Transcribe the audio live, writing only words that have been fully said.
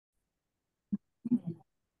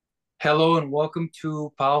Hello and welcome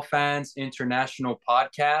to Pal Fans International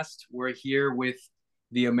Podcast. We're here with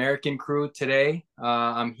the American crew today.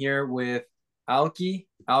 I'm here with Alki.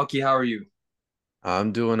 Alki, how are you?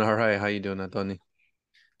 I'm doing all right. How you doing, Antoni?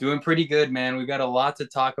 Doing pretty good, man. We got a lot to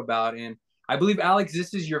talk about, and I believe Alex,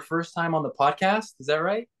 this is your first time on the podcast. Is that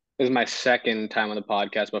right? This is my second time on the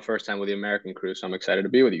podcast, but first time with the American crew, so I'm excited to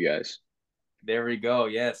be with you guys. There we go.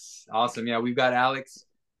 Yes, awesome. Yeah, we've got Alex.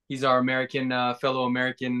 He's our fellow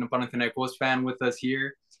American Panathinaikos fan with us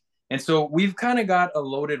here, and so we've kind of got a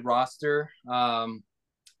loaded roster.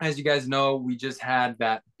 As you guys know, we just had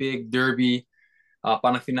that big derby,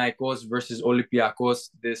 Panathinaikos versus Olympiacos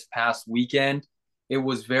this past weekend. It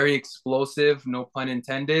was very explosive, no pun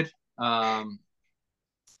intended. As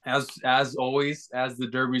always, as the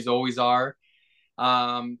derbies always are.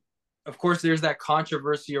 Um, of course, there's that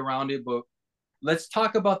controversy around it, but let's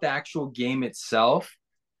talk about the actual game itself.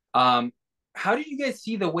 Um, how did you guys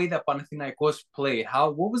see the way that Panathinaikos played?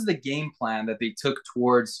 What was the game plan that they took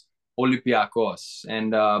towards Olympiacos?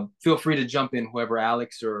 And feel free to jump in, whoever,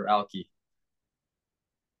 Alex or Alki.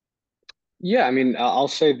 Yeah, I mean, I'll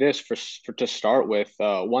say this for to start with.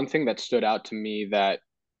 One thing that stood out to me that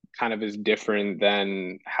kind of is different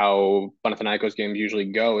than how Panathinaikos games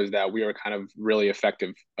usually go is that we are kind of really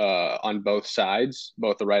effective on both sides,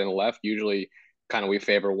 both the right and the left. Usually, kind of we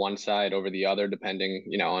favor one side over the other, depending,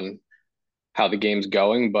 on how the game's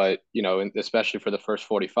going. But especially for the first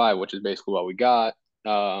 45, which is basically what we got.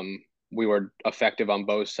 We were effective on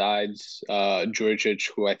both sides. Juricic,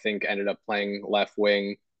 who I think ended up playing left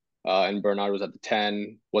wing, and Bernard was at the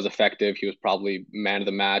 10, was effective. He was probably man of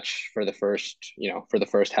the match for the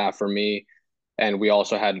first half for me. And we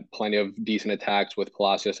also had plenty of decent attacks with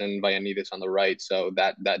Palacios and Vayanidis on the right. So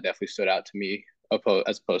that definitely stood out to me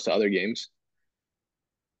as opposed to other games.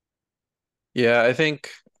 Yeah, I think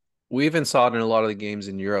we even saw it in a lot of the games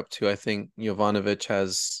in Europe too. I think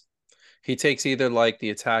Jovanovic he takes either like the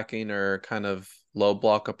attacking or kind of low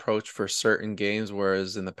block approach for certain games,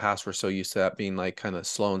 whereas in the past we're so used to that being like kind of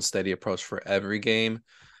slow and steady approach for every game.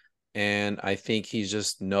 And I think he's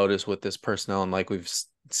just noticed with this personnel, and like we've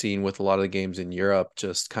seen with a lot of the games in Europe,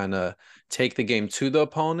 just kind of take the game to the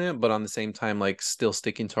opponent, but on the same time, like still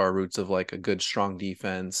sticking to our roots of like a good, strong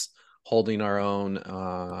defense, holding our own,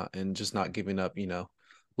 and just not giving up,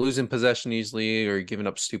 losing possession easily or giving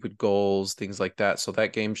up stupid goals, things like that. So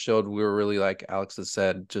that game showed we were really, like Alex has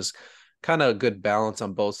said, just kind of a good balance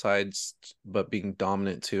on both sides, but being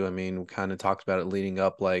dominant too. I mean, we kind of talked about it leading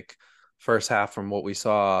up, like first half from what we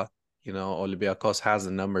saw, Olympiacos has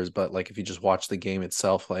the numbers, but like if you just watch the game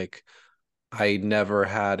itself, like I never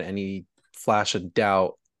had any flash of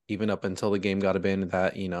doubt, even up until the game got abandoned,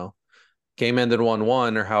 that, game ended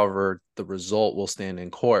 1-1 or however the result will stand in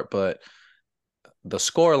court. But the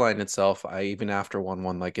score line itself, I even after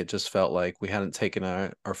 1-1, like it just felt like we hadn't taken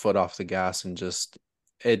our foot off the gas and just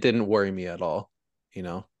it didn't worry me at all, you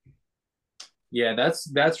know. Yeah,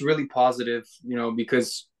 that's really positive,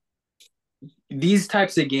 because these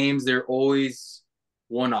types of games, they're always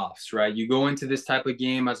one-offs, right? You go into this type of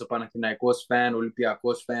game as a Panathinaikos fan,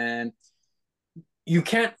 Olympiacos fan, you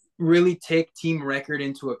can't really take team record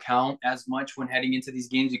into account as much when heading into these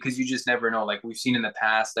games because you just never know. Like we've seen in the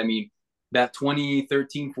past. I mean, that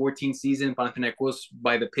 2013-14 season, Panathinaikos,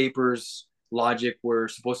 by the papers logic, were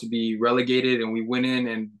supposed to be relegated, and we went in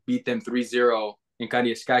and beat them 3-0 in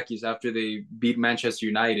Karaiskakis after they beat Manchester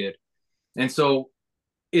United. And so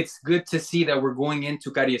it's good to see that we're going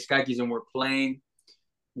into Karaiskakis and we're playing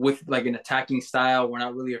with like an attacking style. We're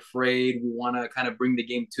not really afraid. We want to kind of bring the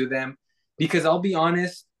game to them because I'll be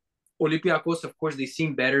honest, Olympiacos, of course, they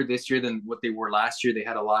seem better this year than what they were last year. They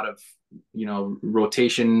had a lot of,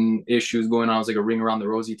 rotation issues going on. It was like a ring around the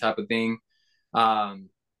rosy type of thing. Um,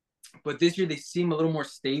 but this year they seem a little more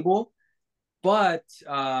stable. But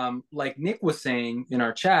like Nick was saying in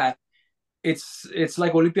our chat, it's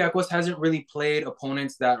like Olympiacos hasn't really played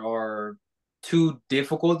opponents that are too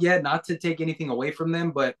difficult yet. Not to take anything away from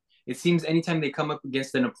them, but it seems anytime they come up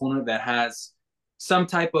against an opponent that has some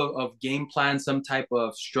type of game plan, some type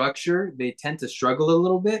of structure, they tend to struggle a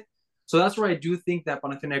little bit. So that's where I do think that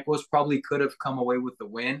Panathinaikos probably could have come away with the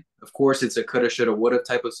win. Of course, it's a coulda, shoulda, woulda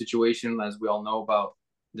type of situation, as we all know about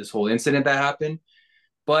this whole incident that happened.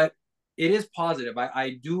 But it is positive.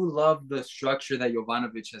 I do love the structure that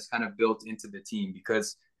Jovanovic has kind of built into the team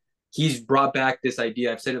because he's brought back this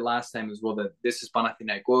idea. I've said it last time as well that this is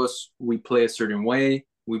Panathinaikos. We play a certain way.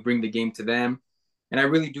 We bring the game to them, and I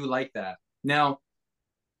really do like that. Now,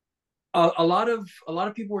 a lot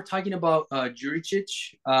of people were talking about Juricic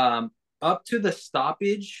up to the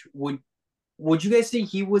stoppage. Would you guys say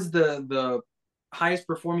he was the highest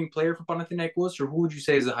performing player for Panathinaikos, or who would you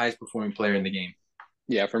say is the highest performing player in the game?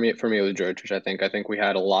 Yeah, for me it was George. I think we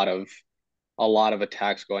had a lot of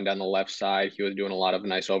attacks going down the left side. He was doing a lot of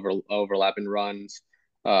nice overlapping runs.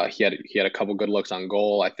 He had a couple good looks on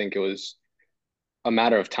goal. I think it was a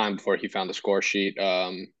matter of time before he found the score sheet.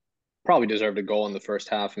 Probably deserved a goal in the first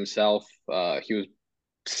half himself. He was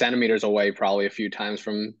centimeters away probably a few times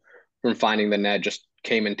from finding the net. Just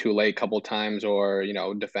came in too late a couple times, or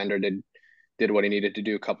defender did what he needed to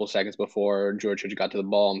do a couple seconds before George got to the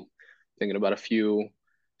ball. I'm thinking about a few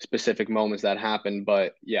specific moments that happened,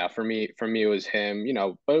 but yeah, for me it was him.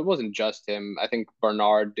 But it wasn't just him. I think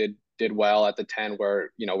Bernard did well at the 10,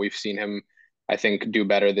 where we've seen him, I think, do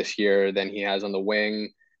better this year than he has on the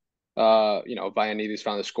wing. Vianides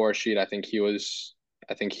found the score sheet. I think he was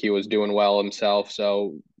doing well himself.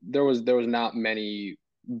 So there was not many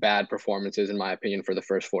bad performances in my opinion for the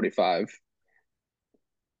first 45.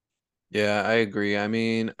 Yeah, I agree. I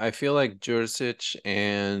mean, I feel like Jurisic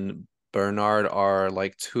and Bernard are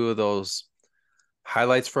like two of those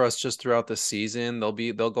highlights for us just throughout the season.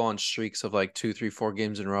 They'll go on streaks of like 2, 3, 4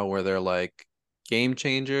 games in a row where they're like game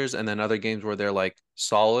changers, and then other games where they're like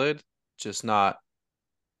solid, just not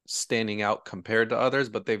standing out compared to others.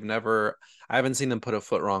 But I haven't seen them put a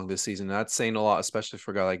foot wrong this season. That's saying a lot, especially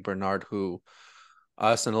for a guy like Bernard, who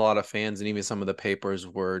us and a lot of fans and even some of the papers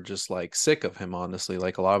were just like sick of him, honestly.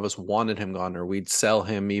 Like a lot of us wanted him gone, or we'd sell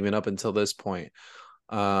him even up until this point.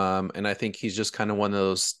 And I think he's just kind of one of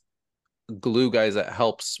those glue guys that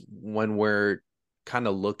helps when we're kind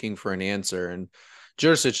of looking for an answer. And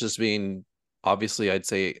Jurisic just being, obviously, I'd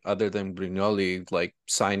say, other than Brignoli, like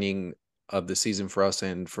signing of the season for us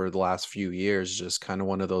and for the last few years, just kind of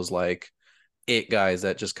one of those like it guys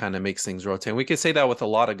that just kind of makes things rotate. And we could say that with a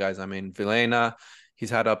lot of guys. I mean, Vilena, he's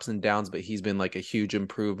had ups and downs, but he's been like a huge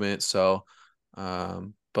improvement. So,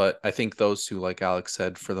 but I think those two, like Alex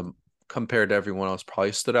said, for the compared to everyone else,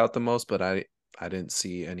 probably stood out the most. But I didn't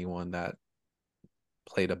see anyone that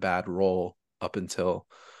played a bad role up until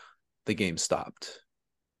the game stopped.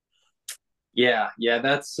 Yeah,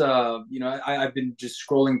 that's I've been just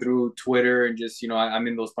scrolling through Twitter and just I'm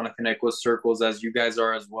in those Panathinaikos circles as you guys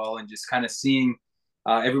are as well, and just kind of seeing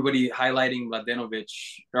everybody highlighting Mladenovic,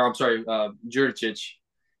 or I'm sorry, Juricic,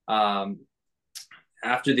 um,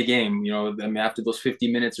 after the game. I mean, after those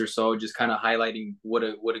 50 minutes or so, just kind of highlighting what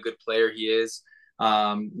a good player he is.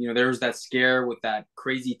 There was that scare with that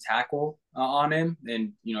crazy tackle on him,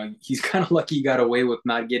 and he's kind of lucky he got away with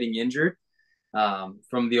not getting injured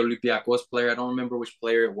from the Olympiacos player. I don't remember which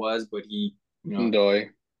player it was, but he, Ndoy.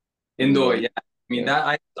 Indo, yeah. I mean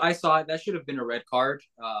Yeah. that I saw it. That should have been a red card.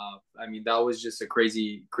 I mean that was just a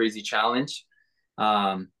crazy challenge.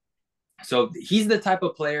 Um, so he's the type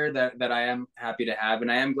of player that I am happy to have, and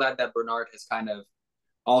I am glad that Bernard has kind of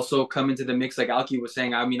also come into the mix. Like Alki was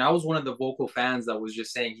saying, I mean, I was one of the vocal fans that was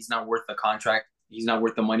just saying he's not worth the contract. He's not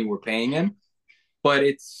worth the money we're paying him. But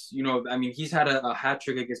it's I mean, he's had a hat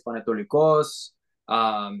trick against Panetolikos.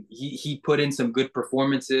 He put in some good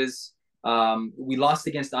performances. We lost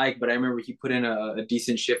against Ike, but I remember he put in a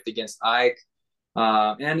decent shift against Ike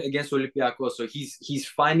and against Olympiacos. So he's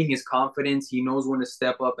finding his confidence. He knows when to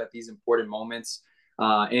step up at these important moments.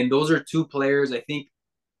 And those are two players. I think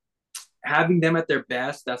having them at their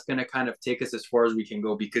best, that's going to kind of take us as far as we can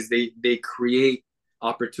go, because they create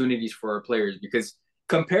opportunities for our players. Because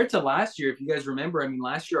compared to last year, if you guys remember, I mean,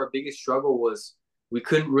 last year our biggest struggle was we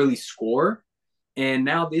couldn't really score. And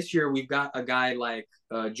now this year we've got a guy like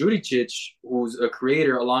Juricic, who's a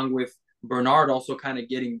creator, along with Bernard also kind of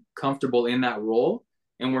getting comfortable in that role.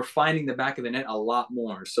 And we're finding the back of the net a lot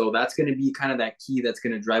more. So that's going to be kind of that key that's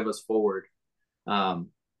going to drive us forward. Um,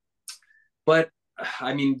 but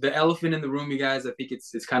I mean, the elephant in the room, you guys, I think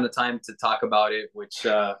it's kind of time to talk about it, which,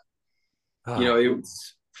 Oh, it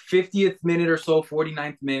was 50th minute or so,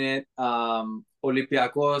 49th minute.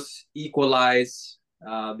 Olympiacos equalize.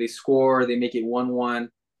 They score, they make it 1-1,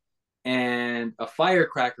 and a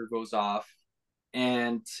firecracker goes off.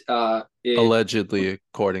 And allegedly,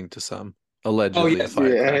 according to some, oh, allegedly a yes,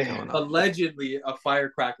 firecracker Yeah. went off. allegedly a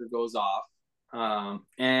firecracker goes off.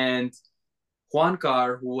 And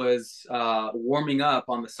Juancar, who was warming up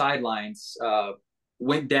on the sidelines,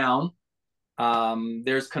 went down.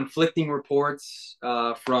 There's conflicting reports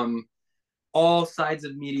from all sides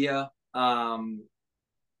of media.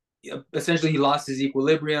 Essentially, he lost his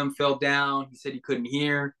equilibrium, fell down. He said he couldn't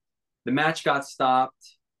hear. The match got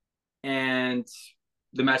stopped, and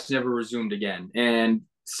the match never resumed again. And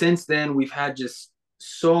since then, we've had just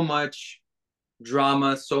so much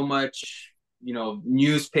drama, so much,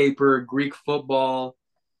 newspaper, Greek football.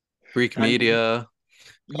 Greek I mean, media.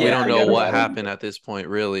 We Oh, don't yeah, know forget what about it. happened at this point,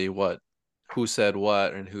 really. What who said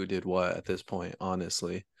what and who did what at this point,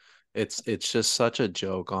 honestly. It's just such a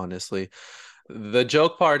joke, honestly. The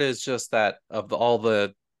joke part is just that all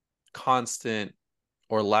the constant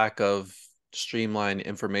or lack of streamlined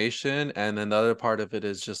information, and then the other part of it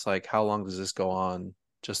is just like how long does this go on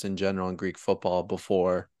just in general in Greek football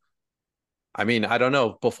before, I mean, I don't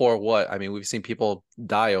know before what. I mean, we've seen people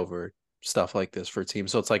die over stuff like this for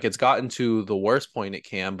teams. So it's like it's gotten to the worst point it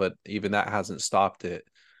can, but even that hasn't stopped it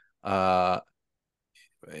uh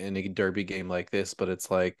in a derby game like this. But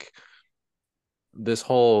it's like this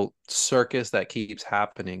whole circus that keeps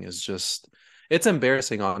happening is just, it's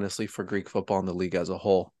embarrassing, honestly, for Greek football and the league as a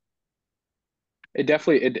whole. It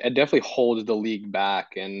definitely holds the league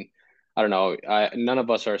back, and I don't know. None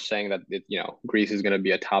of us are saying that Greece is going to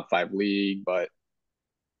be a top five league, but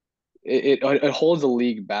it holds the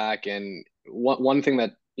league back. And one thing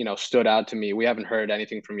that stood out to me, we haven't heard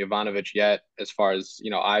anything from Jovanovic yet, as far as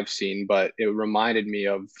I've seen, but it reminded me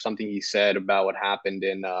of something he said about what happened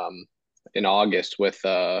in August with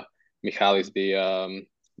Michalis, the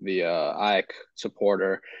AEK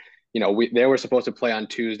supporter. They were supposed to play on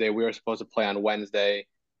Tuesday, we were supposed to play on Wednesday,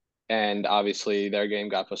 and obviously their game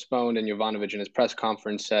got postponed. And Jovanovic in his press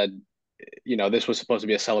conference said, this was supposed to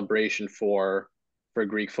be a celebration for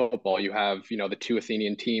Greek football. You have, the two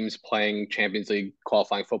Athenian teams playing Champions League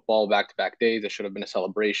qualifying football back-to-back days. It should have been a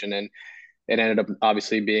celebration, and it ended up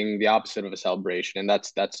obviously being the opposite of a celebration. And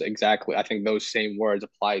that's exactly, I think those same words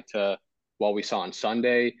apply to what we saw on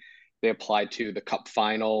Sunday. They applied to the cup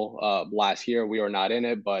final last year. We were not in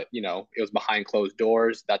it, but it was behind closed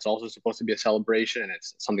doors. That's also supposed to be a celebration, and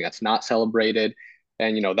it's something that's not celebrated.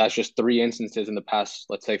 And that's just three instances in the past,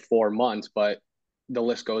 let's say, 4 months. But the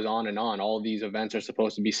list goes on and on. All of these events are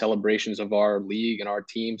supposed to be celebrations of our league and our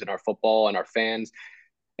teams and our football and our fans,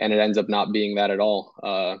 and it ends up not being that at all.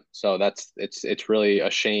 So it's really a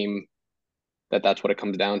shame that that's what it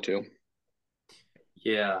comes down to.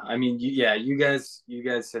 Yeah, I mean, yeah, you guys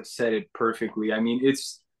have said it perfectly. I mean,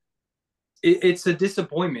 it's a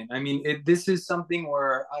disappointment. I mean, this is something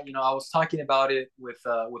where I was talking about it with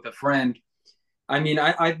a friend. I mean,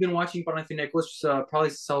 I've been watching Panathinaikos probably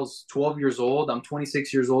since I was 12 years old. I'm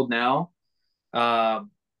 26 years old now, uh,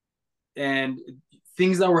 and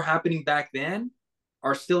things that were happening back then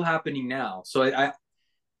are still happening now. So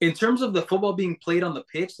in terms of the football being played on the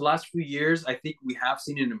pitch, the last few years, I think we have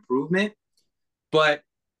seen an improvement, but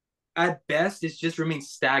at best, it's just remains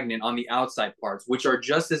stagnant on the outside parts, which are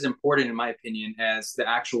just as important, in my opinion, as the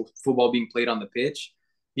actual football being played on the pitch,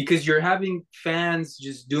 because you're having fans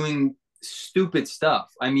just doing stupid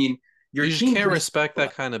stuff. I mean, your You just team can't just respect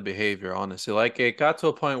that kind of behavior, honestly. Like it got to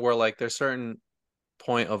a point where like there's certain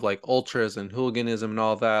point of like ultras and hooliganism and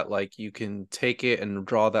all that, like you can take it and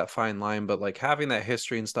draw that fine line, but like having that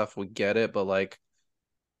history and stuff, we get it. But like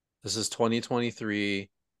this is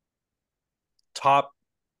 2023, top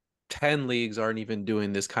 10 leagues aren't even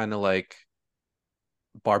doing this kind of like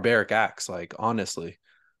barbaric acts, like honestly.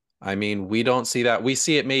 I mean, we don't see that. We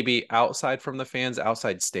see it maybe outside from the fans,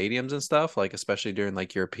 outside stadiums and stuff, like especially during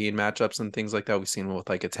like European matchups and things like that. We've seen with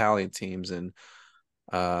like Italian teams and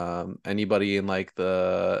anybody in like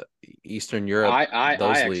the Eastern Europe,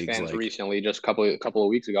 those Ajax leagues, fans like recently, just a couple of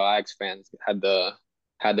weeks ago, Ajax fans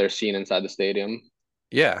had their scene inside the stadium.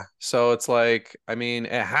 yeah. So it's like, I mean,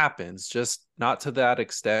 it happens, just not to that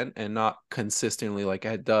extent and not consistently like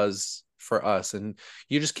it does for us. And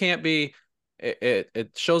you just can't be,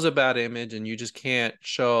 it shows a bad image, and you just can't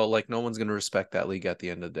show like no one's going to respect that league at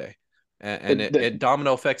the end of the day. And it The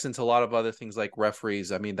domino effects into a lot of other things like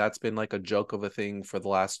referees. I mean, that's been like a joke of a thing for the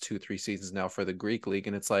last 2, 3 seasons now for the Greek league.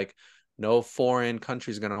 And it's like no foreign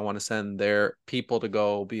country is going to want to send their people to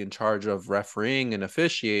go be in charge of refereeing and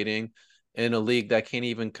officiating in a league that can't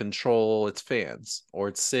even control its fans or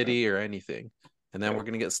its city or anything. And then we're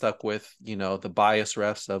going to get stuck with, the bias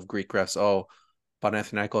refs of Greek refs. Oh,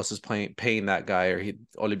 Panathinaikos is paying that guy, or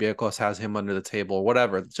Olympiacos has him under the table, or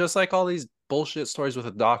whatever. Just like all these bullshit stories with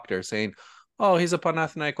a doctor saying, oh, he's a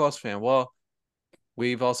Panathinaikos fan. Well,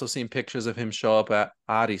 we've also seen pictures of him show up at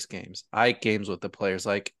Aris games, Ike games with the players.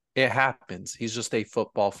 Like it happens. He's just a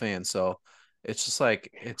football fan. So it's just like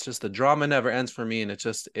it's just the drama never ends for me. And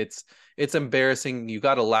it's embarrassing. You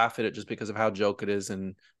gotta laugh at it just because of how joke it is.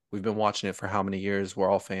 And we've been watching it for how many years?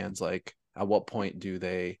 We're all fans. Like at what point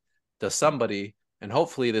does somebody, and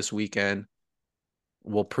hopefully this weekend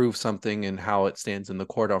will prove something in how it stands in the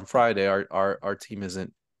court on Friday. Our team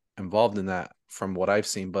isn't involved in that from what I've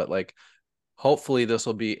seen, but like hopefully this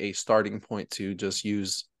will be a starting point to just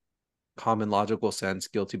use common logical sense,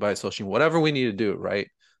 guilty by association, whatever we need to do, right?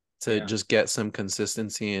 To yeah. just get some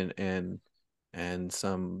consistency and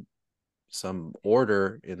some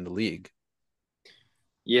order in the league.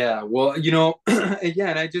 Yeah, well,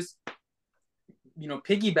 again, I just,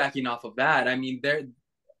 piggybacking off of that, I mean, there,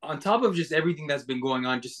 on top of just everything that's been going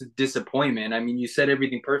on, just a disappointment. I mean, you said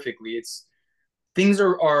everything perfectly. It's things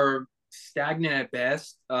are stagnant at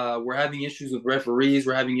best. We're having issues with referees.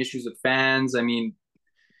 We're having issues with fans. I mean,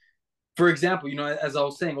 for example, as I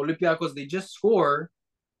was saying, Olympiacos, they just score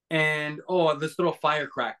and let's throw a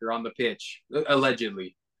firecracker on the pitch,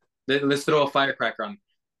 allegedly. Let's throw a firecracker on.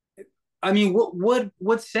 I mean,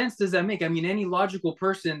 what sense does that make? I mean, any logical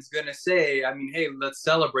person's gonna say, I mean, hey, let's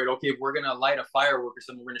celebrate. Okay, if we're gonna light a firework or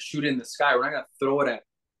something, we're gonna shoot it in the sky. We're not gonna throw it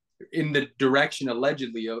in the direction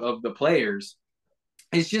allegedly of the players.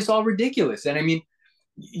 It's just all ridiculous. And I mean,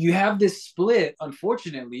 you have this split,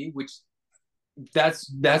 unfortunately, which that's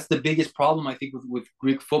the biggest problem I think with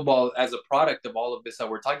Greek football as a product of all of this that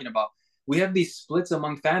we're talking about. We have these splits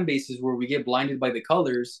among fan bases where we get blinded by the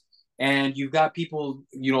colors, and you've got people,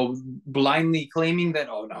 blindly claiming that,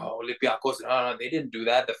 oh no, Olympiacos, no, they didn't do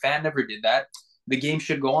that. The fan never did that. The game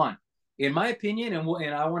should go on. In my opinion,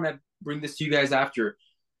 and I want to bring this to you guys after.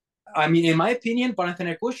 I mean, in my opinion,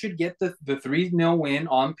 Panathinaikos should get the 3-0 win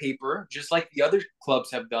on paper, just like the other clubs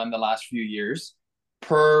have done the last few years,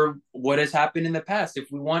 per what has happened in the past. If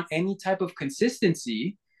we want any type of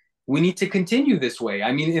consistency, we need to continue this way.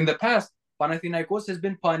 I mean, in the past, Panathinaikos has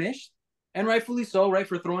been punished, and rightfully so, right,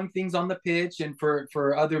 for throwing things on the pitch and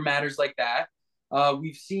for other matters like that.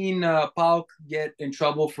 We've seen Pauk get in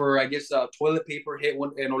trouble for, I guess, toilet paper hit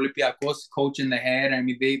an Olympiacos coach in the head. I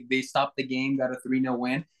mean, they stopped the game, got a 3-0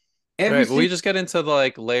 win. Every Right, but we single just get into the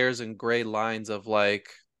like layers and gray lines of like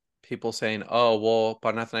people saying, "Oh, well,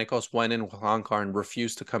 Panathinaikos went in with Ankar and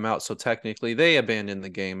refused to come out, so technically they abandoned the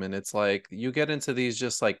game." And it's like you get into these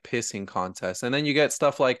just like pissing contests, and then you get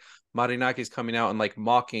stuff like Marinakis coming out and like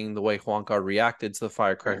mocking the way Juankar reacted to the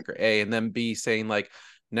firecracker A, and then B saying like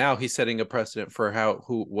now he's setting a precedent for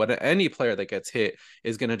what any player that gets hit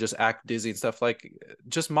is gonna just act dizzy and stuff like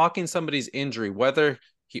just mocking somebody's injury, whether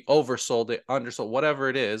he oversold it, undersold, whatever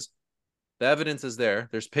it is. The evidence is there.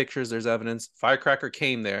 There's pictures, there's evidence. Firecracker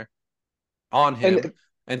came there on him. And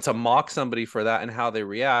And to mock somebody for that and how they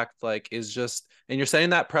react, like, is just, and you're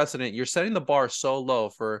setting that precedent. You're setting the bar so low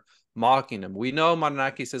for mocking him. We know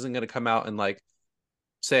Manakis isn't going to come out and like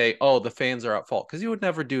say, oh, the fans are at fault, because he would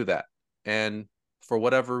never do that. And for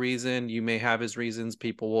whatever reason, you may have his reasons.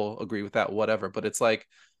 People will agree with that, whatever. But it's like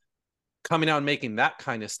coming out and making that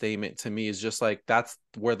kind of statement to me is just like, that's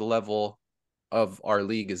where the level of our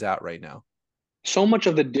league is at right now. so much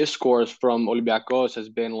of the discourse from Olympiacos has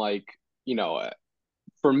been like, you know,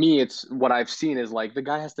 for me, it's what I've seen is like the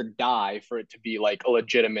guy has to die for it to be like a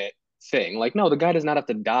legitimate thing. Like, no, the guy does not have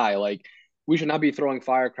to die. Like, we should not be throwing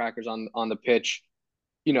firecrackers on the pitch,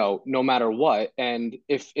 no matter what. And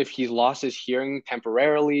if he's lost his hearing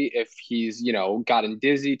temporarily, if he's gotten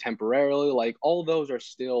dizzy temporarily, like all those are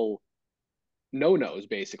still no nos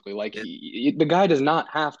basically. Like the guy does not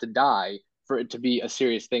have to die for it to be a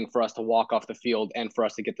serious thing for us to walk off the field and for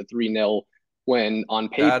us to get the 3-0 win on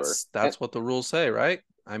paper. That's what the rules say, right?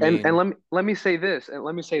 I And mean, let me say this, and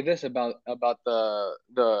let me say this about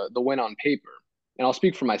the win on paper. And I'll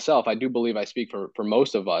speak for myself. I do believe I speak for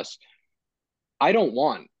most of us. I don't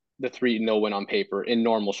want the 3-0 win on paper in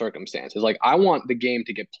normal circumstances. Like I want the game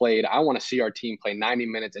to get played. I want to see our team play 90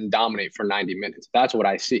 minutes and dominate for 90 minutes. That's what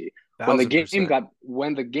I see. thousand percent.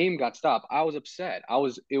 When the game got stopped, I was upset.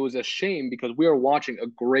 It was a shame because we were watching a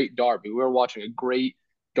great derby. We were watching a great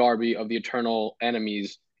derby of the eternal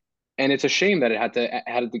enemies, and it's a shame that it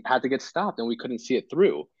had to get stopped and we couldn't see it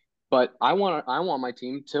through. But I want my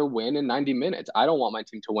team to win in 90 minutes. I don't want my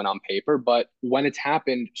team to win on paper. But when it's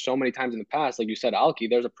happened so many times in the past, like you said, Alki,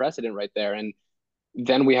 there's a precedent right there, and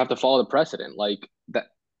then we have to follow the precedent. Like that,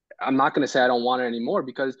 I'm not going to say I don't want it anymore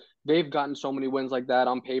because they've gotten so many wins like that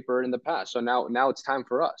on paper in the past. So now it's time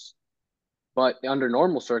for us. But under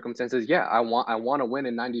normal circumstances, yeah, I want to win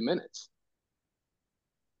in 90 minutes.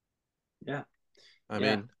 Yeah, I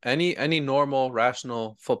yeah, mean, any normal,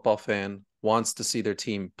 rational football fan wants to see their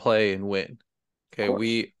team play and win. Of Okay, course.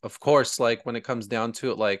 we of course like when it comes down to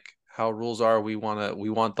it, like how rules are, we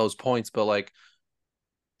want those points, but like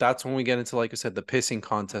that's when we get into, like I said, the pissing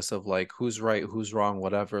contest of like who's right, who's wrong,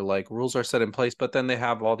 whatever. Like rules are set in place, but then they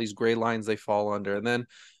have all these gray lines they fall under. And then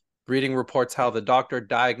reading reports how the doctor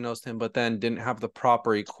diagnosed him, but then didn't have the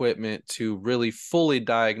proper equipment to really fully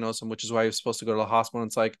diagnose him, which is why he was supposed to go to the hospital. And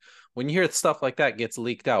it's like when you hear stuff like that gets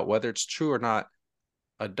leaked out, whether it's true or not,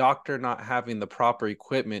 a doctor not having the proper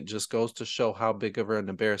equipment just goes to show how big of an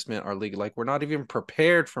embarrassment our league. Like we're not even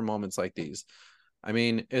prepared for moments like these. I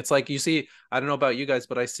mean, it's like you see, I don't know about you guys,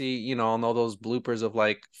 but I see, on all those bloopers of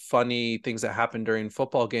like funny things that happen during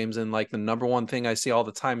football games. And like the number one thing I see all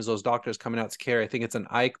the time is those doctors coming out to care. I think it's an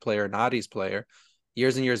Ike player, an Addis player.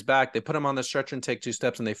 Years and years back, they put him on the stretcher and take 2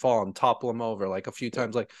 steps and they fall and topple him over like a few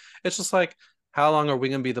times. Like, it's just like, how long are we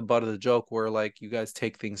going to be the butt of the joke where like you guys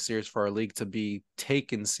take things serious for our league to be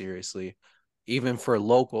taken seriously, even for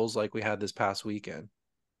locals like we had this past weekend?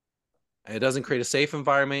 It doesn't create a safe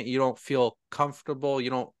environment. You don't feel comfortable.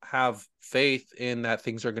 You don't have faith in that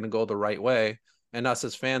things are going to go the right way. And us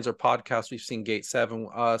as fans or podcasts, we've seen Gate 7,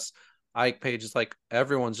 us, Ike pages, like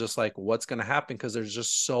everyone's just like, what's going to happen? Because there's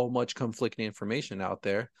just so much conflicting information out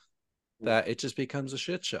there that it just becomes a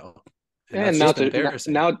shit show. And And that's now just to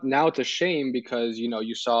embarrassing. now it's a shame because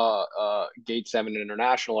you saw Gate 7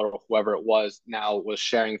 International or whoever it was now was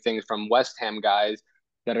sharing things from West Ham guys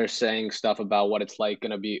that are saying stuff about what it's like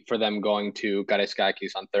going to be for them going to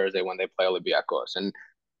Karaiskakis on Thursday when they play Olympiacos. And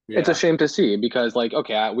it's a Yeah. shame to see because like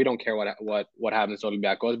okay, we don't care what happens to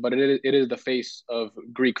Olympiacos, but it is the face of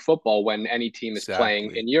Greek football when any team is playing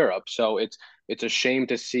Exactly. in Europe. So it's a shame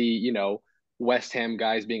to see, West Ham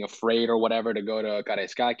guys being afraid or whatever to go to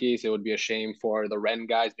Karaiskakis. It would be a shame for the Rennes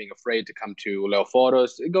guys being afraid to come to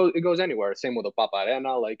Leoforos. It goes anywhere. Same with the Papa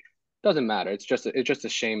Arena. Like doesn't matter. It's just a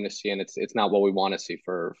shame to see, and it's not what we want to see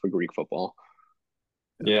for Greek football.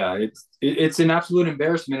 Yeah, it's an absolute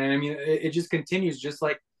embarrassment, and I mean, it just continues. Just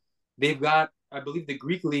like they've got, I believe the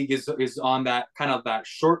Greek league is on that kind of that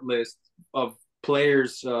short list of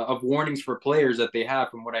players of warnings for players that they have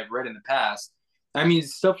from what I've read in the past. I mean,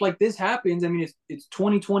 stuff like this happens. I mean, it's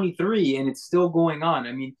 2023 and it's still going on.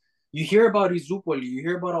 I mean, you hear about Izupoli, you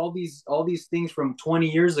hear about all these things from 20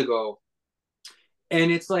 years ago,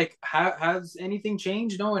 and it's like, has anything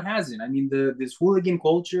changed? No, it hasn't. I mean, the this hooligan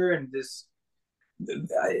culture and this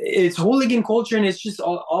it's hooligan culture, and it's just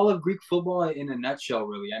all of Greek football in a nutshell,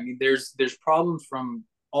 really. I mean, there's problems from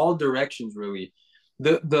all directions, really.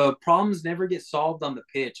 The problems never get solved on the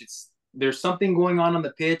pitch. It's there's something going on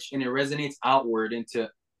the pitch, and it resonates outward into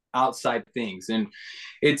outside things, and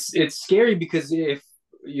it's scary because if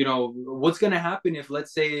what's going to happen if,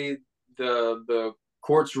 let's say, the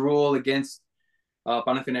courts rule against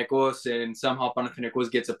Panathinaikos, and somehow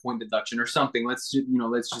Panathinaikos gets a point deduction or something. Let's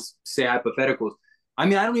just say hypotheticals. I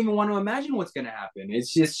mean, I don't even want to imagine what's going to happen.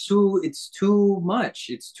 It's too much.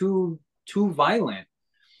 It's too violent,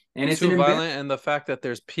 and it's an Too embarrassment. violent, and the fact that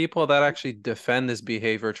there's people that actually defend this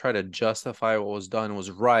behavior, try to justify what was done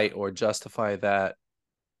was right, or justify that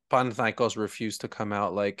Panathinaikos refused to come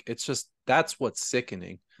out. Like, it's just, that's what's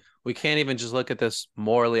sickening. We can't even just look at this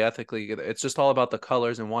morally, ethically. It's just all about the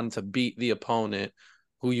colors and wanting to beat the opponent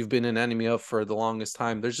who you've been an enemy of for the longest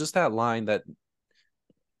time. There's just that line that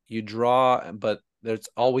you draw, but there's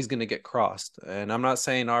always going to get crossed. And I'm not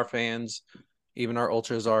saying our fans, even our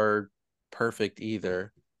ultras, are perfect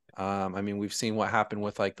either. I mean, we've seen what happened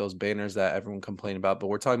with like those banners that everyone complained about, but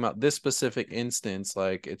we're talking about this specific instance.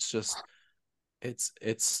 Like, it's just,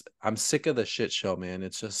 I'm sick of the shit show, man.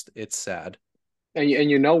 It's sad. And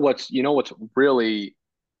you know what's really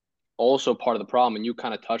also part of the problem, and you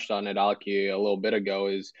kind of touched on it, Alki, a little bit ago,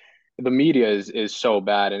 is the media is so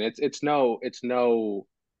bad, and it's not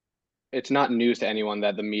news to anyone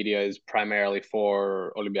that the media is primarily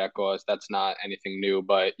for Olympiacos. That's not anything new,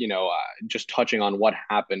 but just touching on what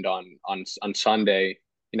happened on Sunday,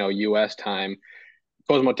 U.S. time,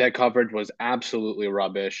 Cosmotech coverage was absolutely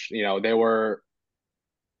rubbish. They were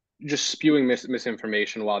just spewing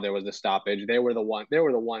misinformation while there was the stoppage. They were the ones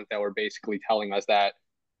that were basically telling us that,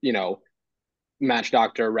 you know, match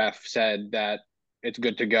doctor ref said that it's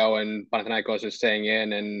good to go and Panathinaikos is staying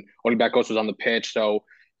in and Olympiacos was on the pitch. So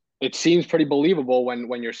it seems pretty believable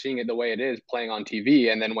when you're seeing it the way it is playing on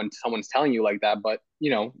TV, and then when someone's telling you like that, but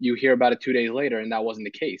you hear about it 2 days later and that wasn't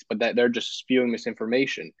the case. But that they're just spewing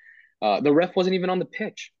misinformation. The ref wasn't even on the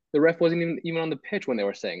pitch. The ref wasn't even on the pitch when they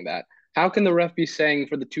were saying that. How can the ref be saying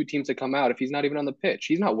for the two teams to come out if he's not even on the pitch?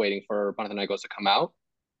 He's not waiting for Panathinaikos to come out.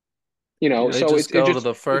 Yeah, they So just it's it go to just the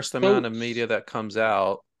it's first amount so of media that comes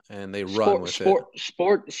out and they run sport with it.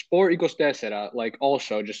 sport sport equals tessera, like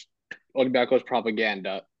also just Olympiacos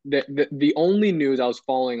propaganda. The only news I was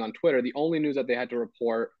following on Twitter, the only news that they had to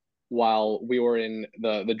report while we were in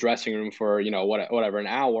the dressing room for whatever an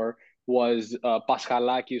hour was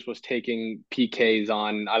Paschalakis was taking PKs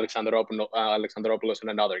on Alexandropoulos and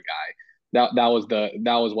another guy. That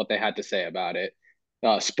was what they had to say about it.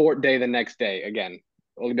 Sport day the next day again.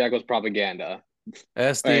 Olympiacos propaganda.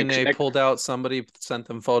 SDNA pulled out, somebody sent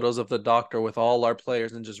them photos of the doctor with all our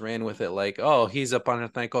players and just ran with it like, oh, he's a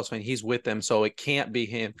Panathinaikos fan, he's with them, so it can't be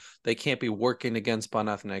him. They can't be working against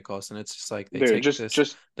Panathinaikos. And it's just like they Dude, take just this,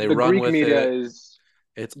 just they the run Greek with media it. is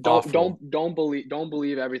It's don't awful. don't don't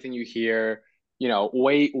believe everything you hear.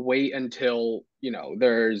 Wait until,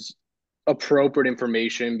 there's appropriate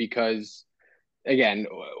information, because again,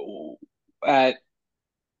 at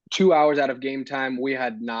 2 hours out of game time, we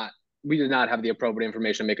did not have the appropriate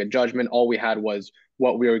information to make a judgment. All we had was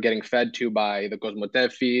what we were getting fed to by the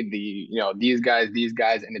Cosmotev feed, these guys,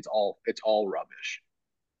 and it's all rubbish.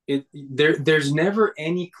 There's never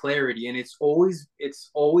any clarity, and it's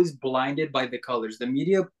always blinded by the colors. The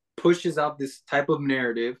media pushes out this type of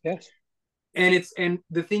narrative, Yes. and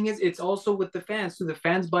the thing is, it's also with the fans. So the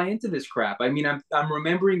fans buy into this crap. I mean, I'm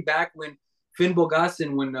remembering back when Finn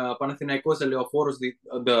Bogasin, when Panathinaikos and Leoforos,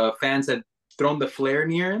 the fans had thrown the flare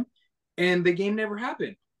near him, and the game never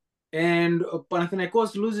happened. And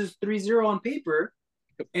Panathinaikos loses 3-0 on paper,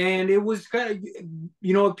 and it was kind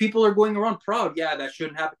of, people are going around proud. Yeah, that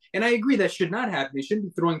shouldn't happen, and I agree that should not happen. They shouldn't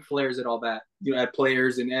be throwing flares at all that, at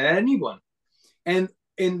players and at anyone. And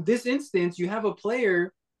in this instance, you have a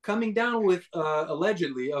player coming down with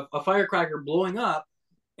allegedly a firecracker blowing up,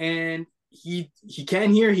 and he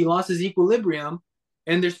can't hear. He lost his equilibrium,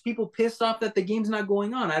 and there's people pissed off that the game's not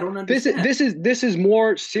going on. I don't This is understand. this is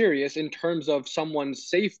more serious in terms of someone's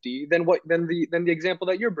safety than the example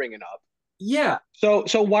that you're bringing up. Yeah, So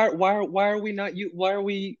why are we not you why are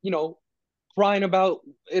we crying about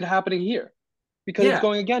it happening here? Because it's yeah,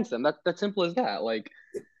 going against them. That's simple as that. Like,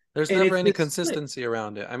 There's and never it's any the split. consistency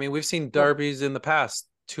around it. I mean, we've seen Right. derbies in the past,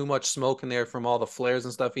 too much smoke in there from all the flares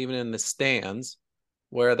and stuff, even in the stands,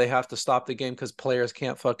 where they have to stop the game because players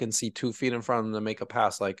can't fucking see 2 feet in front of them to make a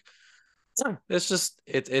pass. Like, it's just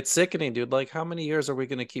it's sickening, dude. Like, how many years are we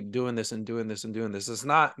gonna keep doing this and doing this and doing this? It's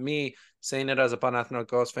not me saying it as a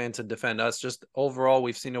Panathinaikos fan to defend us. Just overall,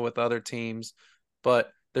 we've seen it with other teams,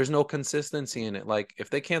 but there's no consistency in it. Like, if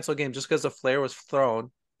they cancel a game just because a flare was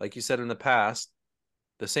thrown, like you said in the past,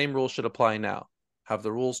 the same rules should apply now. Have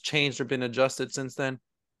the rules changed or been adjusted since then?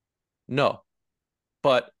 No.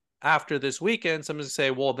 But after this weekend, somebody's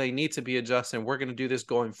say, well, they need to be adjusted. And we're going to do this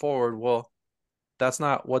going forward. Well, that's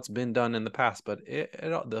not what's been done in the past. But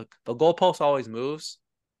the goalpost always moves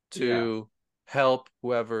Yeah. to help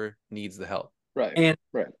whoever needs the help. right, And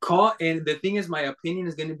right. and the thing is, my opinion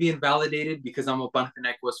is going to be invalidated because I'm a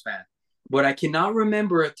Panathinaikos fan. But I cannot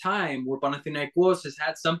remember a time where Panathinaikos has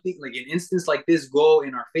had something like an instance like this go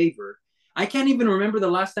in our favor. I can't even remember the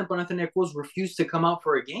last time Panathinaikos refused to come out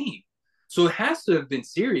for a game. So it has to have been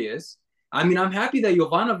serious. I mean, I'm happy that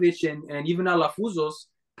Jovanovic and even Alafuzos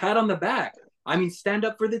pat on the back. I mean, stand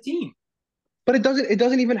up for the team. But it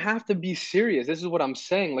doesn't even have to be serious. This is what I'm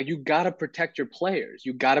saying. Like, you gotta protect your players.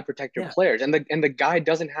 You gotta protect your Yeah, players. And the guy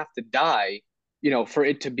doesn't have to die, for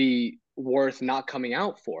it to be worth not coming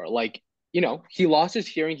out for. Like, he lost his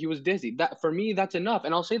hearing, he was dizzy. That, for me, that's enough.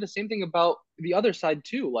 And I'll say the same thing about the other side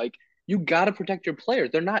too. Like, you gotta protect your players.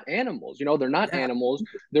 They're not animals, they're not yeah, animals.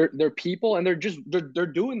 They're people, and they're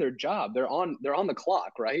doing their job. They're on the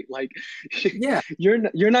clock, right? Like, yeah.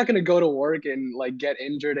 you're not gonna go to work and like get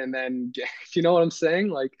injured and then get, you know what I'm saying?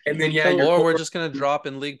 Like, And then yeah, so your Or core. we're just going to drop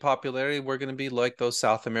in league popularity. We're going to be like those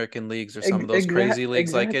South American leagues or some of those crazy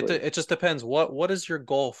leagues. Like, it exactly. it just depends. What is your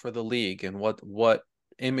goal for the league and what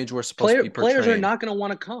image we're supposed to be Players are portraying? not gonna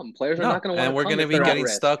want to come. Players are not No, gonna want and to we're going come to if be they're at getting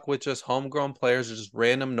risk. stuck with just homegrown players or just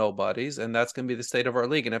random nobodies, and that's going to be the state of our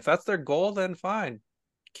league. And if that's their goal, then fine.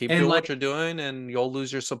 Keep And doing like what you're doing and you'll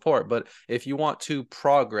lose your support. But if you want to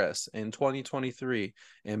progress in 2023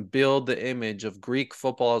 and build the image of Greek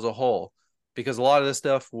football as a whole, because a lot of this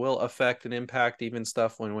stuff will affect and impact even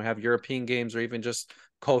stuff when we have European games or even just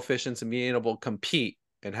coefficients and being able to compete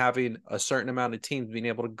and having a certain amount of teams being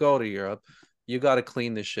able to go to Europe, you got to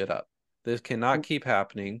clean this shit up. This cannot keep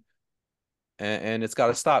happening, and it's got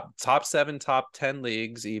to stop. Top 7, top 10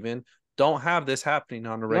 leagues even don't have this happening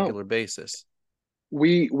on a No, regular basis.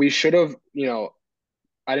 we should have.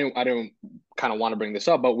 I don't kind of want to bring this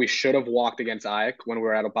up, but we should have walked against Ajax when we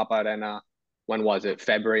were at Opapa Arena. When was it?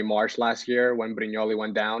 February, March last year when Brignoli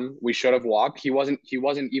went down. We should have walked. He wasn't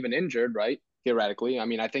even injured, right? Theoretically. I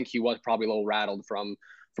mean, I think he was probably a little rattled from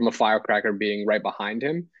a firecracker being right behind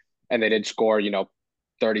him. And they did score,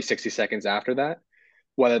 30, 60 seconds after that.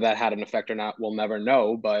 Whether that had an effect or not, we'll never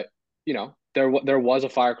know. But, there was a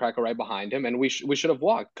firecracker right behind him, and we should have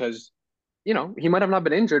walked, because he might have not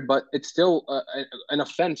been injured, but it's still an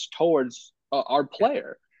offense towards our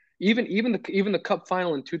player. Even the cup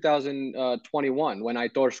final in 2021 when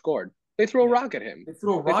Aitor scored, they threw a yeah, rock at him. they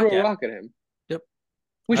threw a They threw rock a at. rock at him. Yep.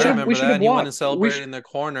 I We remember should that, have and he went walked. and celebrated in their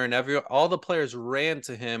corner, and all the players ran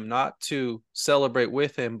to him not to celebrate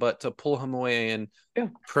with him, but to pull him away and Yeah,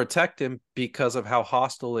 protect him because of how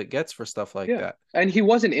hostile it gets for stuff like yeah. that. And he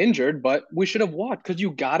wasn't injured, but we should have walked because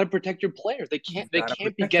you got to protect your players. You've got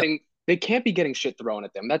to protect them. They can't be getting shit thrown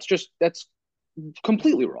at them. That's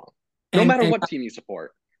completely wrong. No And matter what team you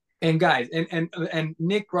support. guys, and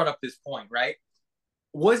Nick brought up this point, right?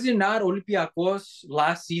 Was it not Olympiacos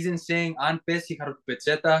last season saying "Αν πέσει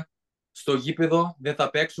χαροπετσέτα στο γήπεδο, δεν θα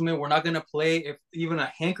παίξουμε. We're not gonna play if even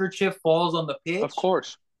a handkerchief falls on the Of pitch."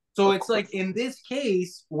 course. So Of it's course. like in this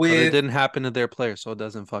case But it with, didn't happen to their players, so it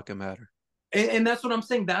doesn't fucking matter. and that's what I'm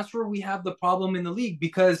saying. That's where we have the problem in the league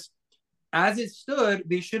because as it stood,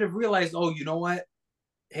 they should have realized, oh, you know what?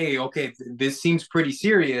 Hey, okay, this seems pretty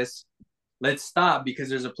serious. Let's stop because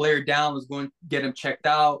there's a player down. Let's go and get him checked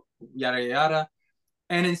out. Yada yada.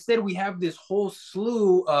 And instead, we have this whole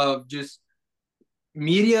slew of just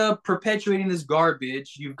media perpetuating this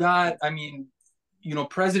garbage. You've got, I mean,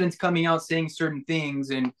 presidents coming out saying certain things,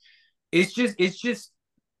 and it's just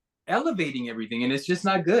elevating everything, and it's just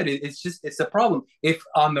not good. It's a problem. If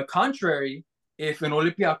on the contrary, if an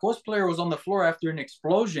Olympiacos player was on the floor after an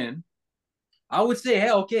explosion, I would say,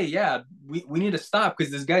 hey, okay, yeah, we need to stop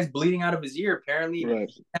because this guy's bleeding out of his ear. Apparently,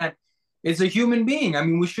 Right. it's a human being. I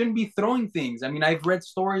mean, we shouldn't be throwing things. I mean, I've read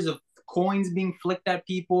stories of coins being flicked at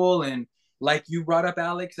people, and like you brought up,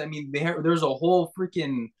 Alex. I mean, there's a whole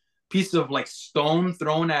freaking piece of like stone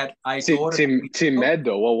thrown at Aitor. Cement,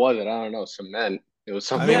 what was it? I don't know. Cement. It was I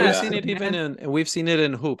something mean, like we've Yes, seen that. it even man. in we've seen it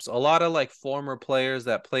in hoops. A lot of like former players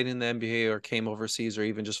that played in the NBA or came overseas, or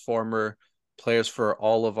even just former players for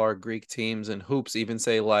all of our Greek teams and hoops, even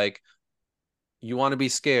say like, "You want to be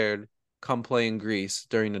scared? Come play in Greece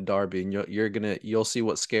during the derby, and you'll see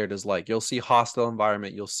what scared is like. You'll see hostile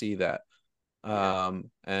environment. You'll see that." Yeah.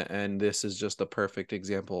 And this is just a perfect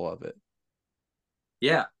example of it.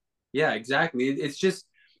 Yeah, yeah, exactly. It's just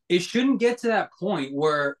it shouldn't get to that point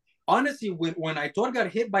where honestly, when Aitor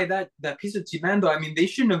got hit by that piece of cimento, I mean, they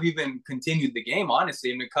shouldn't have even continued the game.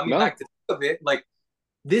 Honestly, I mean, coming back No. to think of it, like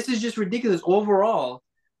this is just ridiculous overall.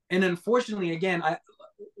 And unfortunately, again,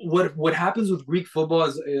 what happens with Greek football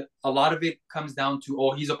is a lot of it comes down to,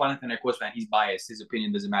 oh, he's a Panathinaikos fan, he's biased, his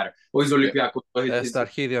opinion doesn't matter. Oh, he's Yeah. Olympiacos.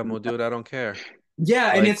 Oh, Dude, I don't care.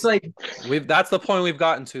 yeah, and Like it's like that's the point we've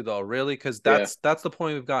gotten to though, really, because Yeah. that's the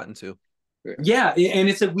point we've gotten to. Yeah. yeah, and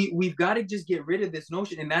it's like we've got to just get rid of this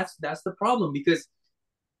notion, and that's the problem because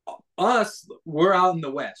we're out in the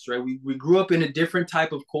West, right? We grew up in a different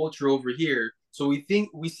type of culture over here, so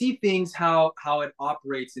we see things how it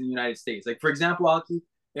operates in the United States. Like for example, Alki,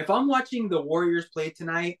 if I'm watching the Warriors play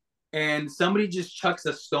tonight and somebody just chucks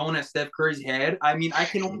a stone at Steph Curry's head, I mean, I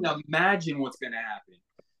can only imagine what's going to happen.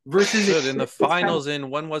 Versus Dude, in the it's kind of, finals in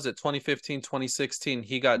when was it, 2015, 2016,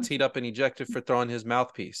 he got teed up and ejected for throwing his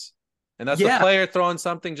mouthpiece. And that's the yeah, player throwing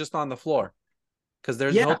something just on the floor. Because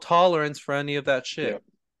there's no yeah, tolerance for any of that Yeah. shit.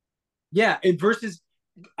 yeah. And versus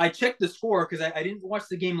I checked the score because I didn't watch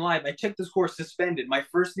the game live. I checked the score suspended. My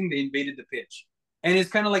first thing, they invaded the pitch. And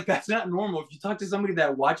it's kind of like, that's not normal. If you talk to somebody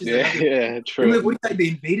that watches Yeah. another, Yeah. I'm True. like, what do you think? They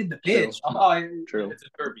invaded the pitch. True. Oh, True. it's a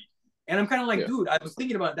derby. And I'm kind of like, Yeah. dude, I was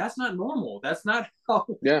thinking about it. That's not normal. That's not how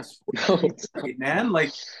Yeah. sports No. should be played, man.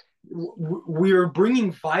 Like, we're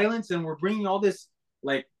bringing violence and we're bringing all this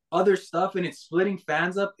like other stuff, and it's splitting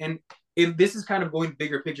fans up. And this is kind of going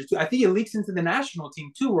bigger picture too. I think it leaks into the national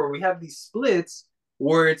team too, where we have these splits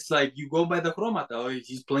where it's like you go by the chromata. Oh,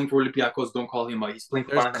 he's playing for Olympiacos. Don't call him. He's playing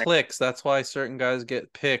for There's Panathinaikos. clicks. That's why certain guys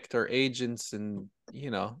get picked or agents, and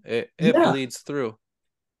it Yeah, bleeds through.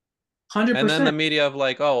 100%. And then the media of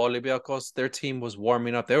like, oh, Olympiacos, their team was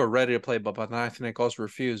warming up. They were ready to play, but Panathinaikos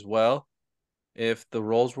refused. Well, if the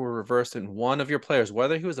roles were reversed and one of your players,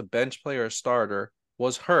 whether he was a bench player or a starter,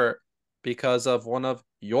 was hurt because of one of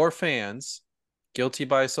your fans, guilty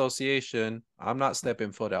by association, I'm not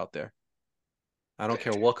stepping foot out there. I don't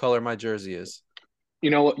care what color my jersey is. You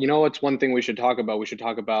know what's one thing we should talk about? We should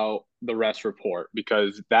talk about the rest report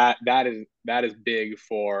because that is big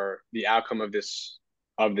for the outcome of this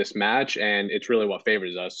match, and it's really what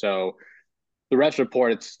favors us. So the rest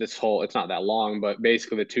report, it's not that long, but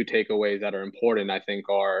basically the two takeaways that are important, I think,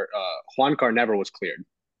 are Juan Car never was cleared.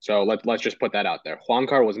 So let's just put that out there. Juan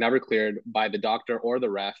Car was never cleared by the doctor or the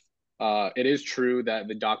ref. It is true that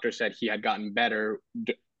the doctor said he had gotten better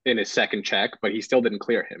in his second check, but he still didn't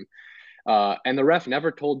clear him. And the ref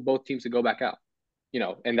never told both teams to go back out.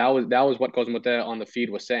 And that was what Cosmote on the feed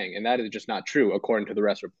was saying, and that is just not true according to the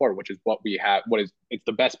rest report, which is what we have. It's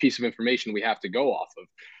the best piece of information we have to go off of.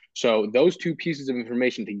 So those two pieces of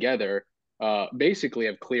information together basically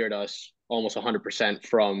have cleared us almost 100%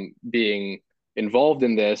 from being involved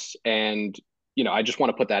in this, and I just want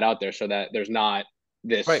to put that out there so that there's not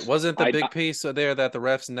Right. this. Wasn't the big piece there that the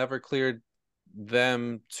refs never cleared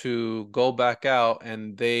them to go back out,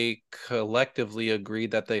 and they collectively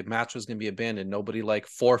agreed that the match was going to be abandoned? Nobody like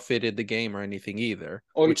forfeited the game or anything either,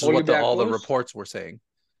 which is what all the Olympiacos, reports were saying.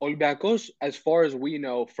 Olympiacos, as far as we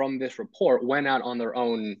know from this report, went out on their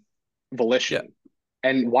own Yeah. volition.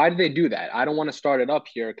 And why did they do that? I don't want to start it up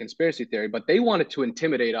here, conspiracy theory, but they wanted to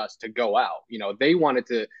intimidate us to go out. They wanted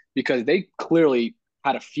to, because they clearly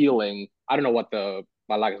had a feeling. I don't know what the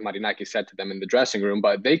Malagas Marinaki said to them in the dressing room,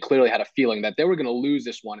 but they clearly had a feeling that they were going to lose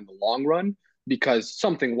this one in the long run because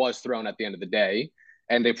something was thrown at the end of the day.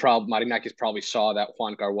 And Marinakis probably saw that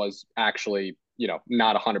Juancar was actually,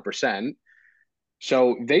 not 100%.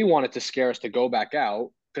 So they wanted to scare us to go back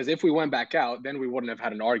out, because if we went back out, then we wouldn't have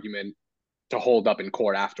had an argument to hold up in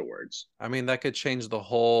court afterwards. I mean, that could change the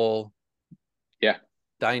whole Yeah.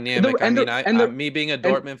 dynamic. I mean, me being a and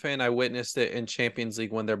Dortmund fan, I witnessed it in Champions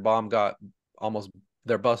League when their bus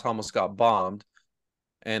almost got bombed,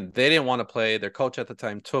 and they didn't want to play. Their coach at the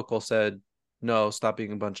time, Tuchel, said, "No, stop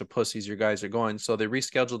being a bunch of pussies. Your guys are going." So they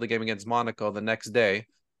rescheduled the game against Monaco the next day.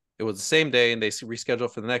 It was the same day, and they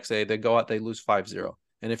rescheduled for the next day. They go out, they lose 5-0.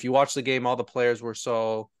 And if you watch the game, all the players were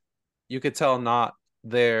you could tell not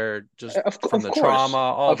there just from of the course, trauma,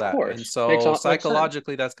 all of that. And course, makes so all makes sense.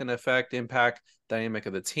 psychologically, that's going to impact dynamic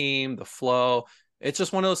of the team, the flow. It's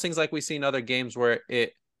just one of those things like we see in other games where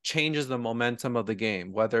it changes the momentum of the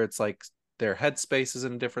game, whether it's like their headspace is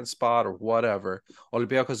in a different spot or whatever.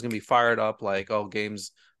 Olympiacos is going to be fired up like, oh,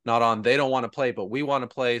 game's not on. They don't want to play, but we want to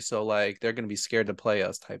play. So like they're going to be scared to play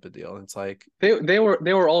us type of deal. And it's like They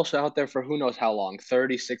were also out there for who knows how long,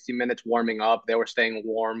 30, 60 minutes warming up. They were staying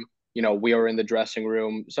warm. We were in the dressing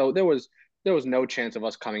room. So there was no chance of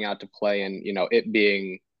us coming out to play and, it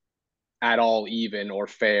being at all even or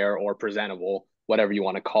fair or presentable, whatever you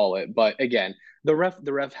want to call it. But again, the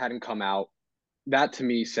ref hadn't come out. That to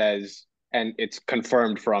me says, and it's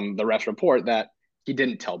confirmed from the ref's report, that he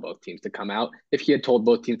didn't tell both teams to come out. If he had told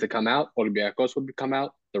both teams to come out, Olympiacos would come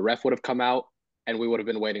out, the ref would have come out, and we would have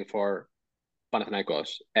been waiting for Panathinaikos.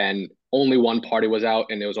 And only one party was out,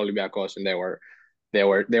 and it was Olympiacos, and they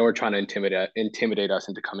were trying to intimidate us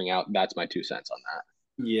into coming out. That's my 2 cents on that.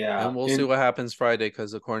 Yeah, and we'll see and what happens Friday,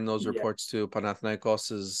 because according to those yeah, reports too,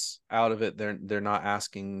 Panathinaikos is out of it. They're not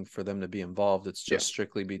asking for them to be involved. It's Yeah, just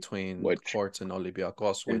strictly between which courts and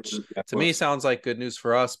Olympiacos, and which to me was sounds like good news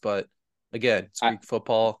for us. But again, it's I Greek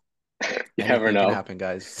football. you never Anything can know. happen,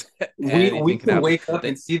 guys. we Anything can can happen. wake up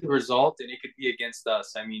and see the result, and it could be against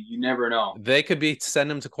us. I mean, you never know. They could be send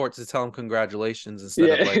them to court to tell them congratulations instead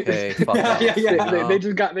of Yeah, like, hey, fuck Yeah, yeah, off, they, you yeah, they, they know?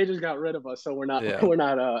 just got rid of us, so we're not Yeah. we're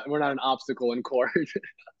not an obstacle in court.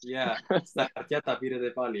 yeah. They're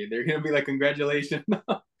gonna be like, congratulations.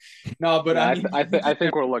 No, but No, I I, mean, th- I, you th- I just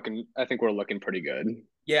think we're looking. I think we're looking pretty good.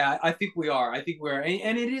 yeah, I think we are. I think we're,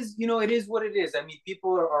 and it is, it is what it is. I mean,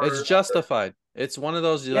 people It's justified. It's one of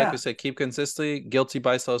those, like we yeah, said, keep consistency, guilty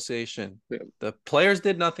by association. Yeah. The players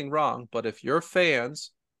did nothing wrong, but if your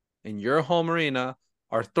fans in your home arena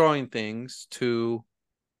are throwing things to,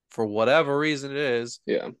 for whatever reason it is,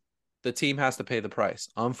 Yeah. the team has to pay the price.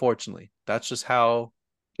 Unfortunately, that's just how,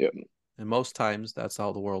 Yeah. and most times, that's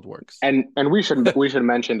how the world works. And we should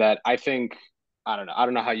mention that I think I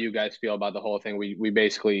don't know how you guys feel about the whole thing. We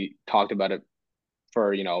basically talked about it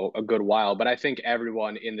for a good while, but I think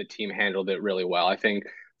everyone in the team handled it really well. I think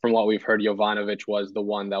from what we've heard, Jovanovic was the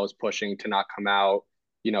one that was pushing to not come out.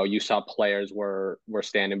 You saw players were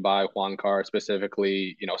standing by Juan Carr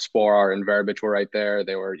specifically. Sporar and Verbic were right there.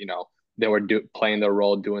 They were playing their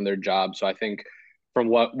role, doing their job. So I think from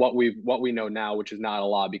what we know now, which is not a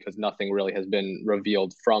lot because nothing really has been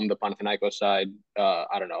revealed from the Panathinaikos side.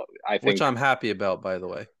 I don't know. I Which think I'm happy about, by the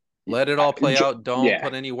way. Let it all play out. Don't yeah,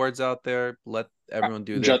 put any words out there. Let everyone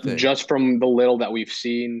do their just thing. just from the little that we've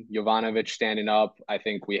seen, Jovanovic standing up, I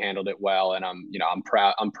think we handled it well, and I'm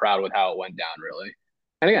proud. I'm proud with how it went down, really.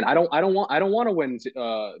 And again, I don't want to win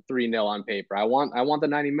 3-0 on paper. I want the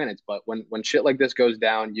 90 minutes, but when shit like this goes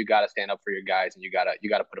down, you got to stand up for your guys, and you got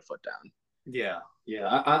to put a foot down. yeah,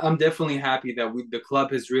 yeah. I'm definitely happy that the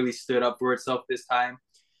club has really stood up for itself this time.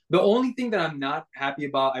 The only thing that I'm not happy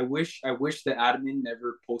about, I wish the admin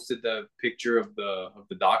never posted the picture of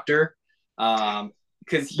the doctor,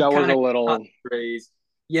 because he That was kind a of little, praised.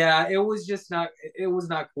 Yeah, it was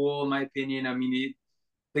not cool in my opinion. I mean,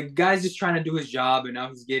 the guy's just trying to do his job, and now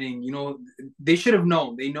he's getting, they should have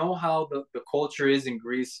known. They know how the culture is in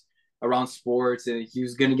Greece around sports, and he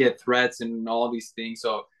was going to get threats and all these things.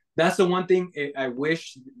 So that's the one thing I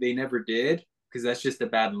wish they never did, because that's just a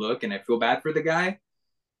bad look, and I feel bad for the guy.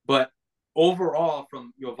 But overall,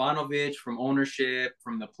 from Jovanovic, from ownership,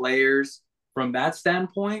 from the players, from that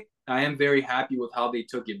standpoint, I am very happy with how they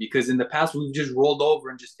took it, because in the past we've just rolled over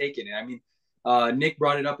and just taken it. I mean, Nick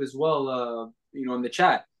brought it up as well, in the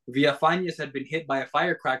chat. Villafañez had been hit by a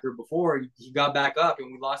firecracker before. He got back up,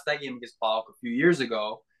 and we lost that game against PAOK a few years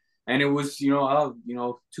ago. And it was,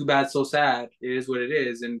 too bad, so sad. It is what it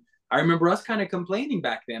is. And I remember us kind of complaining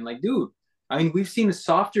back then, like, dude, I mean, we've seen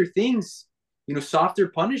softer things, softer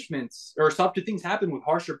punishments, or softer things happen with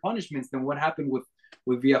harsher punishments than what happened with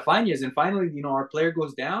Villafañez. And finally, our player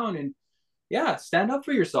goes down, and yeah, stand up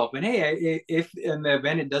for yourself. And hey, if in the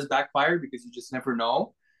event it does backfire, because you just never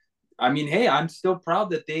know. I mean, hey, I'm still proud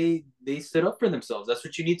that they stood up for themselves. That's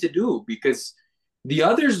what you need to do, because the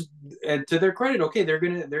others, to their credit, okay, they're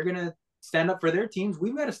gonna stand up for their teams.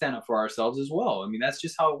 We've got to stand up for ourselves as well. I mean, that's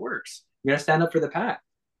just how it works. You got to stand up for the pack.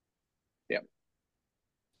 Yeah.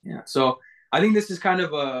 Yeah. So I think this is kind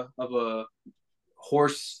of a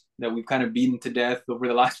horse that we've kind of beaten to death over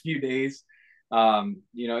the last few days.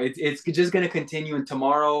 It's just going to continue, and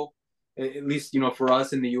tomorrow, at least for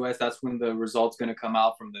us in the U.S., that's when the result's going to come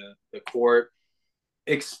out from the court.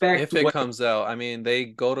 Expect If it what comes out, I mean, they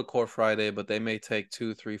go to court Friday, but they may take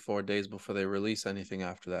 2, 3, 4 days before they release anything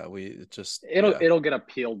after that. It'll get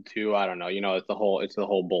appealed to. I don't know. It's the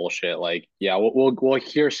whole bullshit. Like, yeah, we'll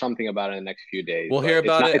hear something about it in the next few days, We'll but hear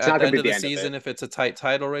about it it's at not the going to end be of the the end of it. season. If it's a tight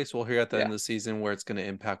title race, we'll hear at the end Yeah, of the season where it's going to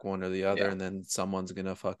impact one or the other, yeah, and then someone's going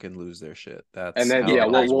to fucking lose their shit. and That's then how it yeah, yeah,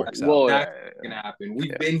 always works out. that's going to happen. We've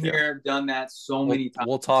yeah, been yeah. here, done that so We'll many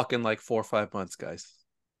we'll times. talk in like 4 or 5 months, guys.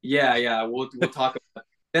 Yeah, we'll talk about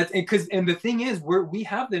that. And the thing is, we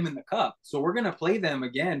have them in the cup, so we're gonna play them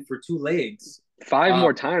again for two legs. Five Uh,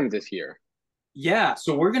 more times this year. yeah,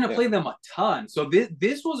 so we're gonna Yeah, play them a ton. So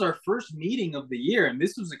this was our first meeting of the year, and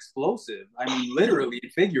this was explosive. I mean, literally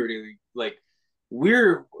and figuratively. Like,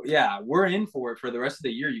 we're in for it for the rest of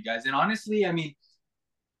the year, you guys. And honestly, I mean,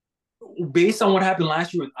 based on what happened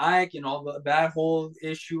last year with Ike and that whole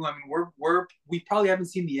issue, I mean, we probably haven't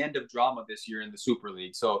seen the end of drama this year in the Super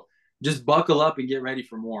League. So just buckle up and get ready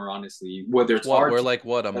for more. Honestly, whether it's What, hard, we're like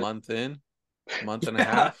what, a month in, month and a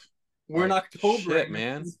yeah, half? we're in Like October shit, right now.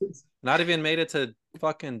 man. Not even made it to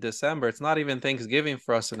fucking December. It's not even Thanksgiving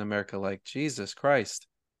for us in America. Like, Jesus Christ.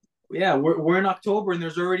 Yeah, we're in October and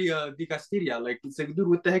there's already a Di Castilla. Like, it's like, dude,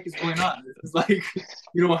 what the heck is going on? It's like,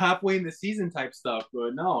 halfway in the season type stuff.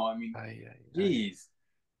 But no, I mean, Ay, ay, ay. geez.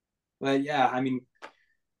 But yeah, I mean,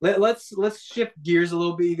 let's shift gears a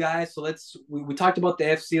little bit, you guys. So we talked about the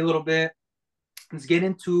FC a little bit. Let's get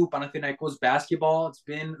into Panathinaikos basketball. It's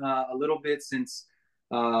been a little bit since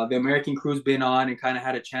the American crew's been on and kind of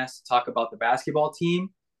had a chance to talk about the basketball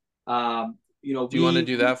team. Do you want to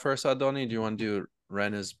do that first, Adoni? Do you want to do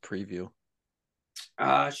Rennes preview?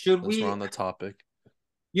 Should Since we're we? on the topic.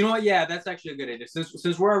 You know what? Yeah, that's actually a good idea.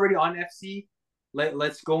 Since we're already on FC,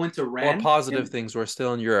 let's go into More Rennes. positive things. We're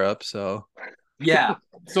still in Europe, so Yeah.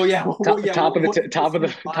 So yeah, top of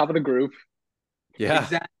the group. yeah.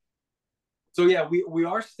 exactly. So yeah, we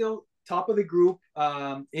are still top of the group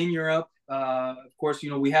in Europe. Of course,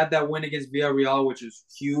 we had that win against Villarreal, which is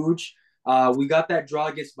huge. We got that draw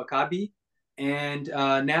against Maccabi, and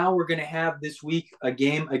now we're gonna have this week a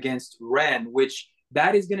game against Rennes, which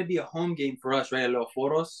that is gonna be a home game for us, right? At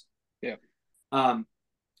Leoforos. Yeah. Um,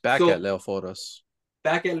 Back at so Leoforos.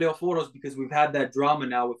 back at Leoforos, because we've had that drama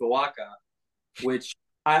now with Oaxaca, which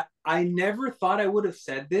I never thought I would have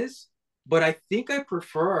said this, but I think I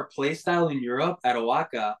prefer our play style in Europe at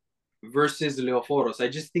Oaxaca versus Leoforos. I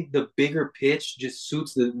just think the bigger pitch just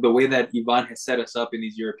suits the way that Ivan has set us up in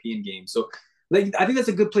these European games. So, like, I think that's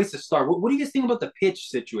a good place to start. What do you guys think about the pitch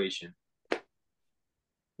situation?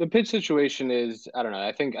 The pitch situation is, I don't know.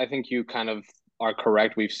 I think you kind of are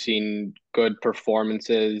correct. We've seen good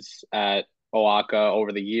performances at Oaxaca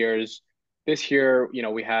over the years. This year,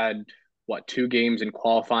 we had what, two games in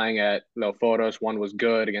qualifying at Leoforos. One was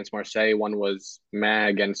good against Marseille. One was meh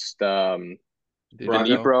against Braga.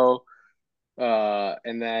 Dnipro.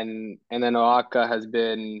 And then Oaxaca has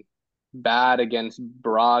been bad against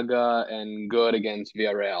Braga and good against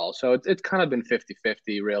Villarreal. So it's kind of been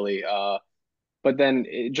 50-50 really. But then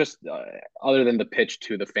it just other than the pitch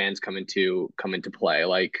too, the fans come into play.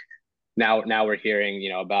 Like now we're hearing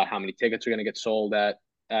about how many tickets are going to get sold at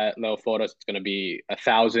Leoforos. It's going to be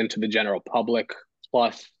 1,000 to the general public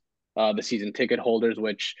plus the season ticket holders,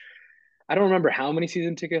 which I don't remember how many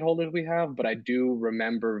season ticket holders we have, but I do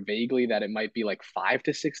remember vaguely that it might be like 5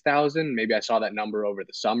 to 6,000. Maybe I saw that number over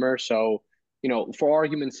the summer. So, for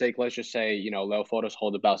argument's sake, let's just say, Leofotos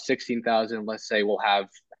hold about 16,000. Let's say we'll have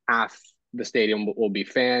half the stadium will be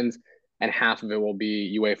fans. and half of it will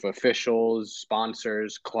be UEFA officials,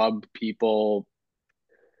 sponsors, club people.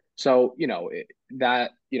 So,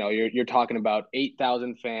 you're talking about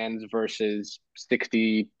 8,000 fans versus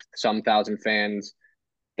 60 some thousand fans.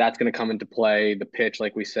 That's going to come into play. The pitch,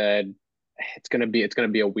 like we said, it's going to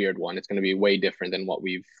be a weird one. It's going to be way different than what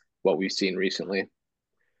we've seen recently.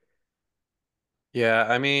 Yeah,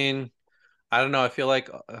 I mean, I don't know. I feel like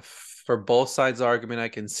for both sides of the argument, I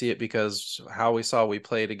can see it because how we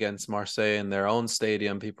played against Marseille in their own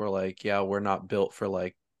stadium, people are like, yeah, we're not built for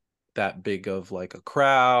like that big of like a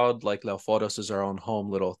crowd. Like Leoforos is our own home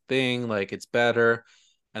little thing. Like it's better.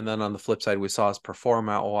 And then on the flip side, we saw us perform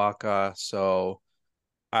at Oaxaca. So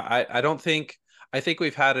I don't think I think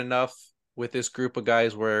we've had enough with this group of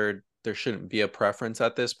guys where there shouldn't be a preference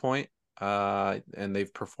at this point. And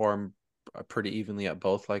they've performed pretty evenly at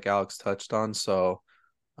both, like Alex touched on. So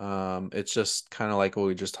it's just kind of like what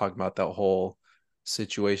we just talked about, that whole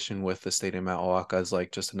situation with the stadium at Oaxaca is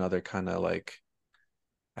like just another kind of like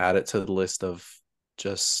add it to the list of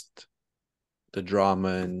just the drama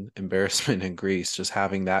and embarrassment in Greece, just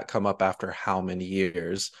having that come up after how many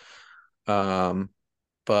years. Um,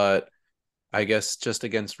 but I guess just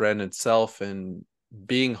against Rennes itself and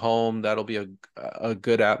being home, that'll be a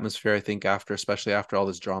good atmosphere, I think, after, especially after all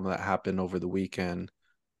this drama that happened over the weekend.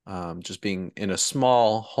 Just being in a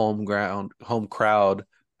small home crowd,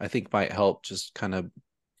 I think might help just kind of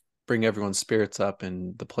bring everyone's spirits up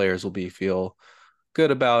and the players will be feel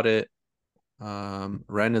good about it.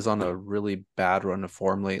 Rennes is on a really bad run of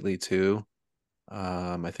form lately too.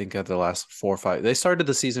 I think at the last 4 or 5, they started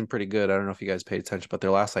the season pretty good. I don't know if you guys paid attention, but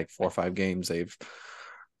their last like 4 or 5 games,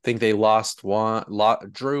 think they lost one,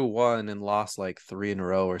 drew one, and lost like three in a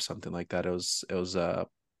row or something like that. It was a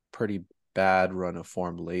pretty bad run of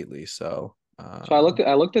form lately. So, So I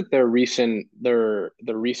looked at the recent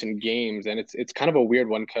games, and it's kind of a weird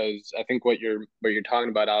one because I think what you're talking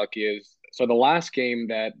about, Alki, is so the last game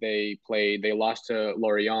that they played, they lost to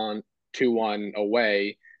Lorient 2-1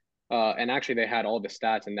 away. And actually, they had all the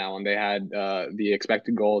stats in that one. They had the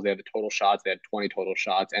expected goals, they had the total shots, they had 20 total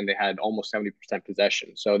shots, and they had almost 70%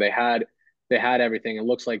 possession. So they had everything. It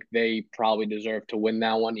looks like they probably deserved to win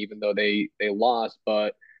that one, even though they lost.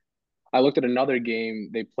 But I looked at another game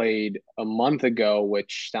they played a month ago,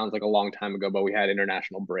 which sounds like a long time ago, but we had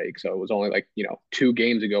international break. So it was only like, 2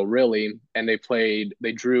 games ago, really. And they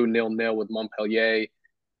drew 0-0 with Montpellier,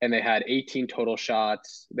 and they had 18 total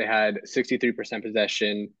shots. They had 63%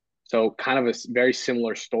 possession. So kind of a very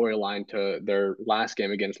similar storyline to their last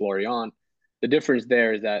game against Lorient. The difference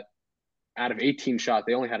there is that out of 18 shots,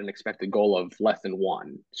 they only had an expected goal of less than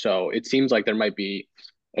one. So it seems like there might be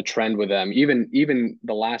a trend with them. Even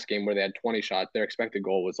the last game where they had 20 shots, their expected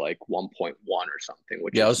goal was like 1.1 or something,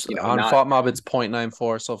 which yeah, it is, was on not. FOTMob it's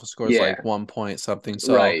 0.94, Sofa scores Yeah, like 1 point something.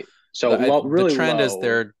 So right. So low, the really trend is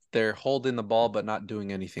low. they're holding the ball but not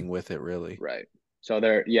doing anything with it really. Right. So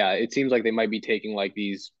yeah, it seems like they might be taking like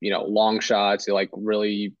these, long shots, like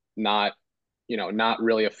really not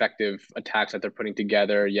really effective attacks that they're putting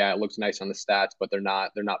together. Yeah, it looks nice on the stats, but they're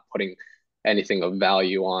not putting anything of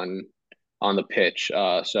value on the pitch.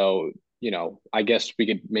 So, I guess we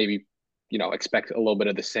could maybe, expect a little bit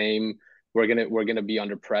of the same. We're gonna be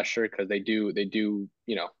under pressure because they do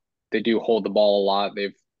hold the ball a lot.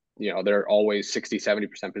 They're always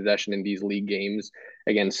 60-70% possession in these league games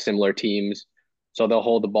against similar teams. So they'll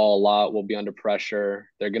hold the ball a lot. We'll be under pressure.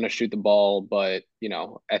 They're going to shoot the ball, but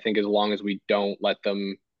I think as long as we don't let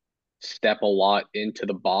them step a lot into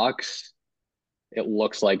the box, it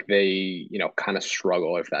looks like they, kind of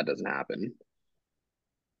struggle if that doesn't happen.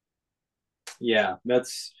 Yeah,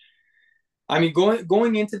 that's. I mean,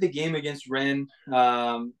 going into the game against Rennes,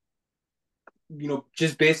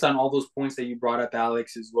 just based on all those points that you brought up,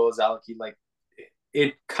 Alex, as well as Alki, like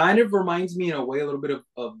it kind of reminds me in a way a little bit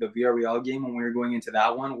of the Villarreal game when we were going into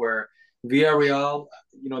that one, where Villarreal,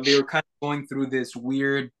 they were kind of going through this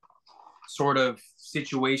weird sort of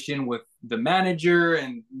situation with the manager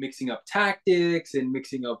and mixing up tactics and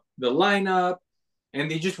mixing up the lineup, and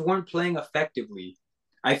they just weren't playing effectively.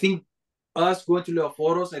 I think us going to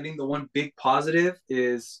Leoforos, I think the one big positive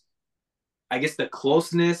is, I guess, the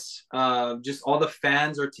closeness. Just all the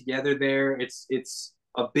fans are together there. It's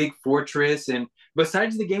a big fortress, and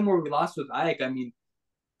besides the game where we lost with Ike, I mean,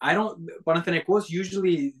 I don't. Panathinaikos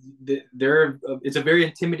usually they're it's a very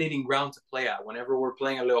intimidating ground to play at whenever we're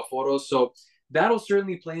playing at Leoforos. So that'll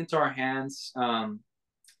certainly play into our hands.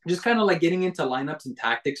 Just kind of like getting into lineups and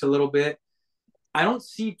tactics a little bit. I don't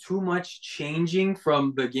see too much changing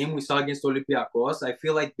from the game we saw against Olympiacos. I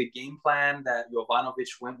feel like the game plan that Jovanovic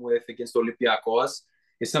went with against Olympiacos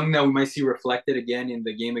is something that we might see reflected again in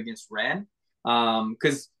the game against Rennes.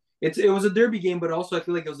 Because it was a derby game, but also I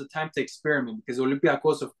feel like it was a time to experiment because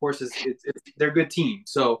Olympiacos, of course, they're a good team.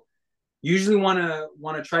 So usually want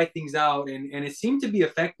to try things out, and it seemed to be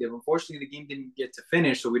effective. Unfortunately, the game didn't get to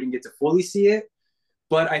finish, so we didn't get to fully see it.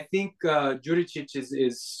 But I think Juricic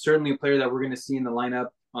is certainly a player that we're going to see in the lineup.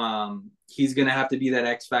 He's going to have to be that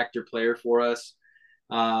X factor player for us.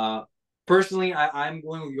 Uh, Personally, I'm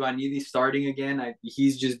going with Ioannidis starting again.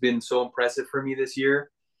 He's just been so impressive for me this year,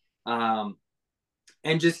 and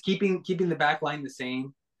just keeping the back line the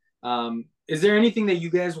same. Is there anything that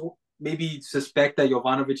you guys maybe suspect that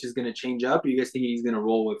Jovanovic is going to change up? Or you guys think he's going to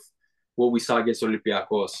roll with what we saw against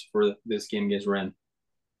Olympiacos for this game against Rennes?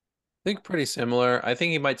 I think pretty similar. I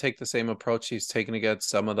think he might take the same approach he's taken against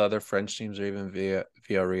some of the other French teams or even via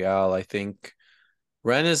Real. I think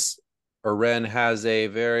Rennes has a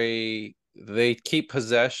very they keep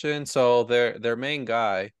possession, so their main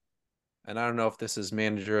guy, and I don't know if this is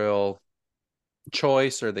managerial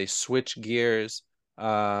choice or they switch gears.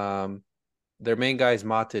 Their main guy is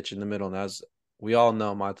Matic in the middle. Now, as we all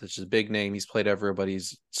know, Matic is a big name. He's played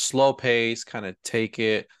everybody's slow pace, kind of take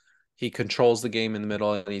it. He controls the game in the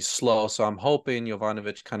middle and he's slow. So I'm hoping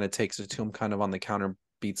Jovanovic kind of takes it to him kind of on the counter,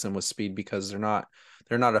 beats him with speed because they're not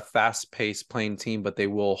a fast paced playing team, but they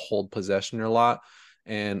will hold possession a lot.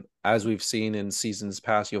 And as we've seen in seasons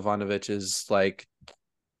past, Jovanovic is like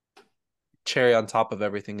cherry on top of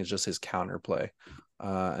everything is just his counterplay.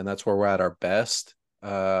 And that's where we're at our best.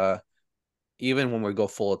 Even when we go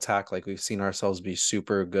full attack, like we've seen ourselves be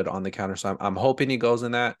super good on the counter. So I'm hoping he goes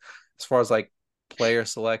in that. As far as like player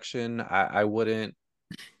selection, I wouldn't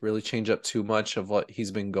really change up too much of what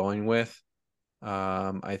he's been going with.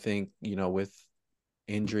 I think, with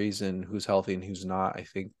injuries and who's healthy and who's not, I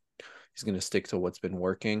think he's going to stick to what's been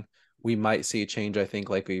working. We might see a change, I think,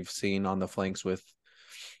 like we've seen on the flanks with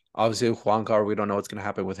obviously Juankar. We don't know what's going to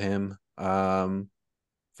happen with him.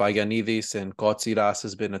 Vagianidis and Kotsiras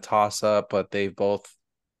has been a toss-up, but they've both,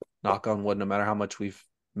 knock on wood, no matter how much we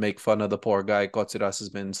make fun of the poor guy, Kotsiras has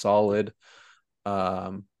been solid.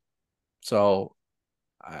 So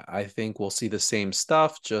I think we'll see the same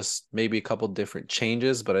stuff, just maybe a couple different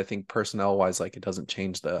changes, but I think personnel-wise, like it doesn't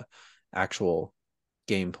change the actual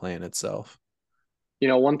game plan itself.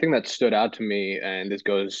 One thing that stood out to me, and this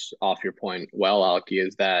goes off your point well, Alki,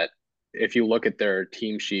 is that if you look at their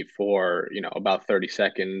team sheet for, about 30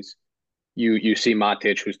 seconds, you see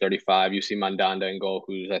Matic, who's 35, you see Mandanda in goal,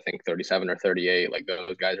 who's I think 37 or 38. Like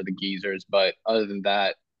those guys are the geezers. But other than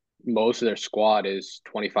that, most of their squad is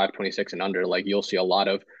 25, 26 and under. Like you'll see a lot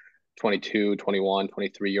of 22, 21,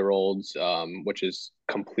 23-year olds, which is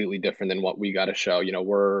completely different than what we got to show.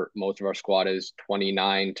 Most of our squad is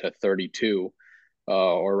 29 to 32,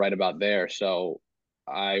 or right about there. So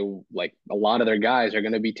I like a lot of their guys are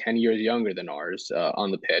going to be 10 years younger than ours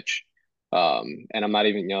on the pitch. And I'm not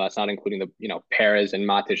even, that's not including the, Perez and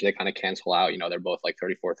Matic, they kind of cancel out, they're both like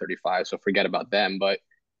 34, 35. So forget about them. But,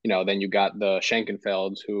 then you got the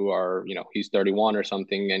Schenkenfelds who are, he's 31 or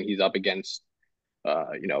something and he's up against,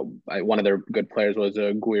 one of their good players was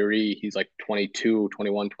Guiri. He's like 22,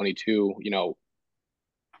 21, 22.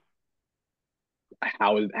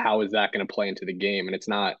 How is that going to play into the game? And it's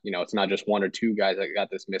not just one or two guys that got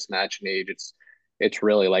this mismatch in age. It's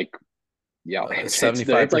really like, it's like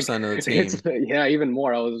 75% of the it's team. yeah, even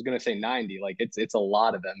more. I was gonna say 90. Like it's a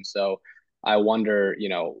lot of them. So I wonder,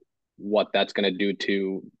 what that's gonna do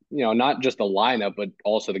to, not just the lineup, but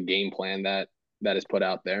also the game plan that is put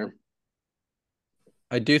out there.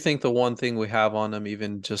 I do think the one thing we have on them,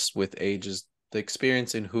 even just with age, is the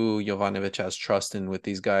experience in who Jovanovic has trust in with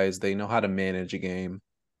these guys. They know how to manage a game,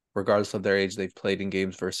 regardless of their age. They've played in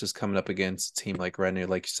games versus coming up against a team like Rennes,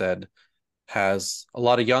 like you said, has a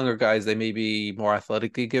lot of younger guys. They may be more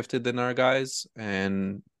athletically gifted than our guys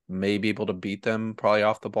and may be able to beat them probably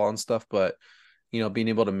off the ball and stuff. But, being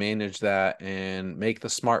able to manage that and make the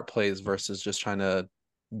smart plays versus just trying to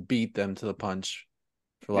beat them to the punch,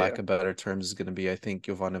 for lack Yeah. of better terms, is going to be, I think,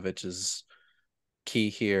 Jovanovic's key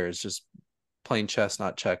here is just playing chess,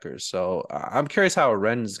 not checkers. So I'm curious how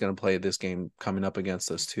Rennes is going to play this game coming up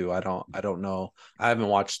against us too. I don't know. I haven't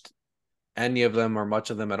watched any of them or much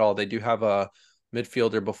of them at all. They do have a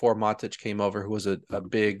midfielder before Matic came over who was a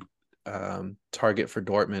big target for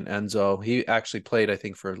Dortmund, Enzo. He actually played, I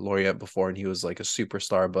think, for Lorient before, and he was like a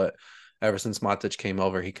superstar. But ever since Matic came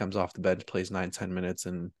over, he comes off the bench, plays 9-10 minutes,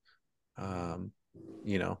 and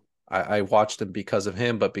you know, I watched him because of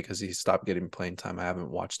him, but because he stopped getting playing time, I haven't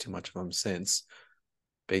watched too much of him since.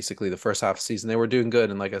 Basically, the first half of the season they were doing good,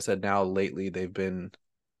 and like I said, now lately they've been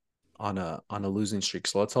on a losing streak.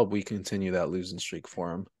 So let's hope we continue that losing streak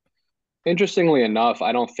for him. Interestingly enough,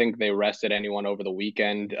 I don't think they rested anyone over the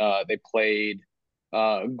weekend. They played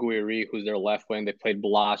Guiri, who's their left wing. They played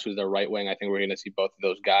Blas, who's their right wing. I think we're going to see both of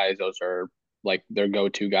those guys. Those are like their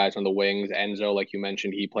go-to guys on the wings. Enzo, like you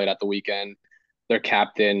mentioned, he played at the weekend. Their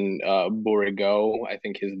captain, Burigo, I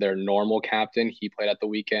think is their normal captain. He played at the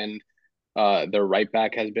weekend. Their right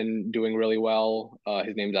back has been doing really well.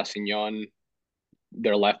 His name's Assignon.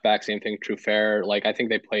 Their left back, same thing, Trufer. Like I think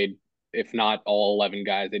they played, if not all 11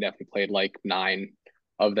 guys, they definitely played like nine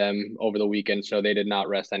of them over the weekend. So they did not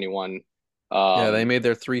rest anyone. Yeah, they Um, made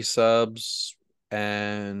their three subs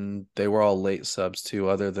and they were all late subs too,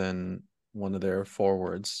 other than one of their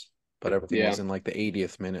forwards. But everything yeah. was in like the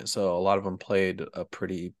 80th minute. So a lot of them played a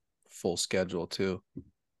pretty full schedule too.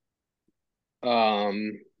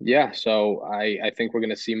 Yeah, so I think we're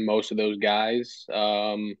gonna see most of those guys.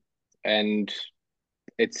 And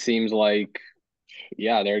it seems like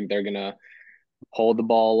yeah, they're gonna hold the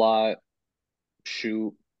ball a lot,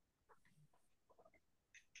 shoot.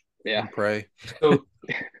 Yeah. And pray. So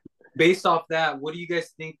based off that, what do you guys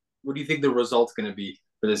think? What do you think the result's going to be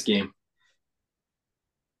for this game?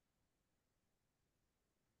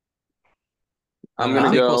 I'm I gonna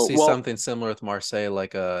think we'll go see well something similar with Marseille,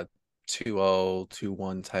 like a 2-0,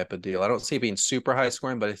 2-1 type of deal. I don't see it being super high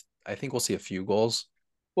scoring, but I think we'll see a few goals.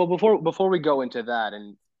 before we go into that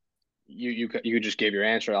and you just gave your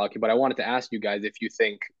answer, Alki, but I wanted to ask you guys if you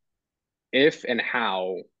think if and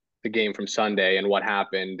how the game from Sunday and what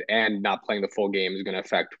happened and not playing the full game is going to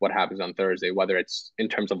affect what happens on Thursday, whether it's in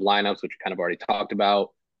terms of lineups, which we kind of already talked about,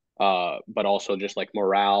 but also just like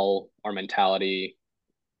morale, our mentality,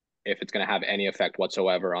 if it's going to have any effect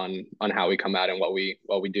whatsoever on how we come out and what we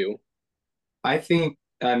do. I think,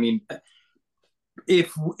 I mean,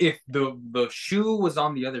 if the shoe was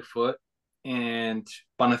on the other foot and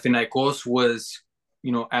Panathinaikos was,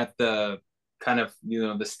 at the kind of,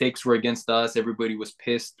 the stakes were against us, everybody was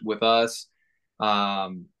pissed with us.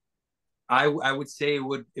 Um, I would say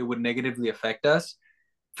it would negatively affect us.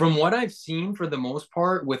 From what I've seen, for the most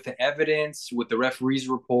part, with the evidence, with the referee's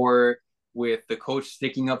report, with the coach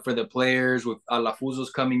sticking up for the players, with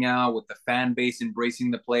Alafusos coming out, with the fan base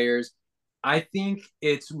embracing the players, I think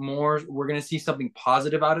it's more we're going to see something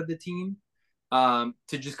positive out of the team,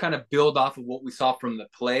 to just kind of build off of what we saw from the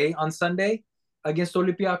play on Sunday against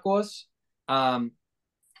Olympiacos. Um,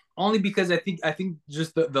 Only because I think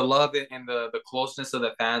just the love and the closeness of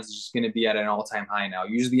the fans is just going to be at an all time high now.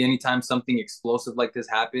 Usually, anytime something explosive like this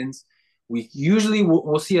happens, we usually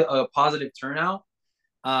we'll see a positive turnout.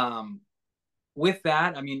 Um, with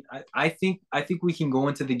that, I mean, I think we can go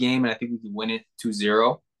into the game and I think we can win it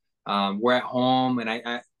 2-0. We're at home,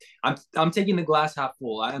 and I'm taking the glass half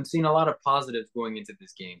full. I'm seeing a lot of positives going into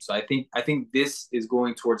this game, so I think this is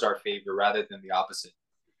going towards our favor rather than the opposite.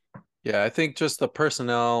 Yeah, I think just the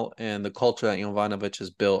personnel and the culture that Jovanovic has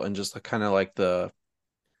built and just kind of like the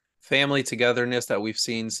family togetherness that we've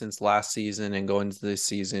seen since last season and going into this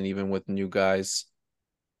season, even with new guys,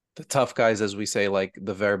 the tough guys, as we say, like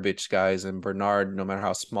the Verbic guys and Bernard, no matter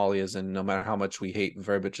how small he is and no matter how much we hate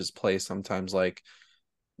Verbic's play, sometimes like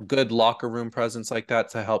good locker room presence like that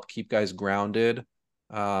to help keep guys grounded,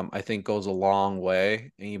 I think goes a long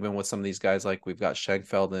way. And even with some of these guys, like we've got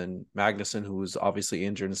Schenkfeld and Magnuson, who's obviously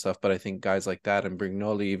injured and stuff, but I think guys like that and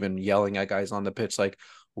Brignoli even yelling at guys on the pitch, like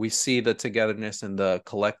we see the togetherness and the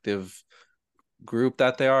collective group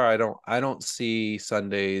that they are. I don't see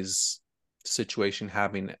Sunday's situation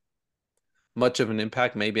having much of an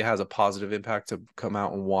impact. Maybe it has a positive impact to come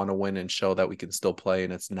out and want to win and show that we can still play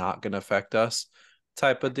and it's not going to affect us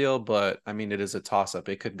type of deal. But I mean, it is a toss up.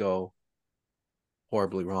 It could go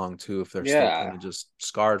horribly wrong too if they're still kind Yeah. of just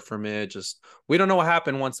scarred from it. Just we don't know what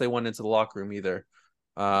happened once they went into the locker room either.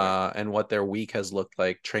 Right. And what their week has looked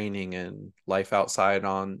like, training and life outside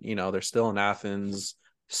on, they're still in Athens,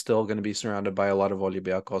 still going to be surrounded by a lot of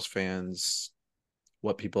Olympiacos fans,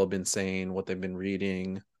 what people have been saying, what they've been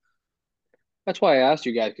reading. That's why I asked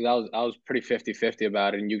you guys because I was pretty 50-50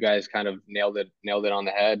 about it and you guys kind of nailed it on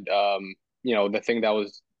the head. The thing that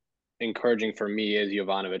was encouraging for me is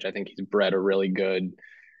Jovanovic. I think he's bred a really good,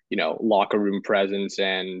 locker room presence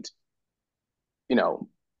and, you know,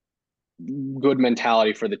 good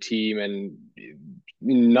mentality for the team. And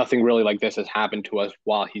nothing really like this has happened to us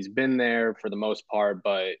while he's been there for the most part.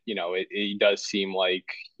 But, it does seem like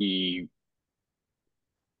he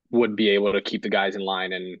would be able to keep the guys in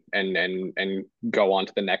line and go on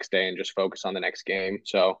to the next day and just focus on the next game.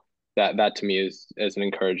 So that to me is an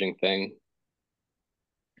encouraging thing.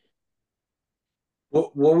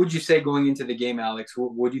 What would you say going into the game, Alex?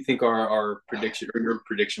 What do you think our prediction or your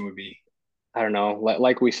prediction would be? I don't know.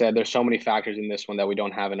 Like we said, there's so many factors in this one that we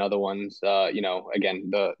don't have in other ones. Again,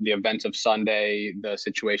 the events of Sunday, the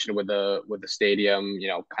situation with the stadium,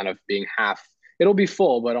 kind of being half. it'll be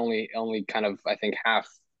full, but only kind of I think half,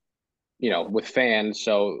 with fans.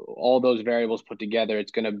 So all those variables put together,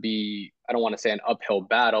 it's going to be, I don't want to say an uphill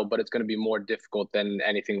battle, but it's going to be more difficult than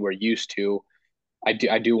anything we're used to. I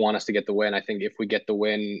do want us to get the win. I think if we get the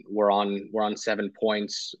win, we're on 7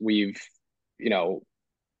 points. You know,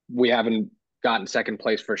 we haven't gotten second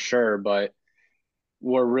place for sure, but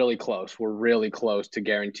we're really close. We're really close to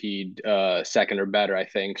guaranteed second or better, I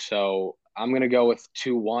think. So I'm gonna go with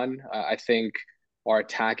 2-1. I think our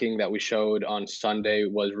attacking that we showed on Sunday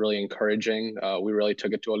was really encouraging. We really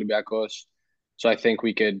took it to Olympiacos. So I think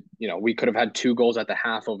we could have had 2 goals at the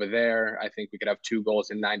half over there. I think we could have 2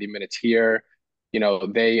 goals in 90 minutes here.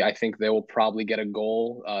 I think they will probably get a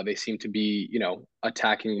goal. They seem to be,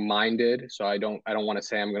 attacking minded. So I don't want to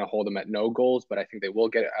say I'm going to hold them at no goals, but I think they will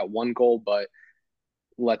get it at 1 goal. But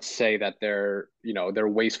let's say that their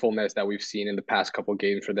wastefulness that we've seen in the past couple of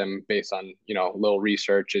games for them based on, little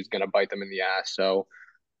research is going to bite them in the ass. So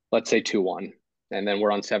let's say 2-1. And then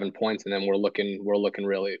we're on 7 points, and then we're looking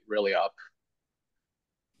really, really up.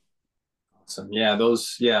 Awesome.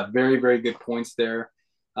 Yeah, very, very good points there.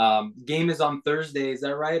 Game is on Thursday, is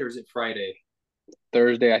that right? Or is it Friday?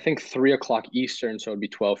 Thursday, I think 3 o'clock Eastern, so it'd be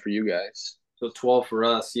 12 for you guys. So 12 for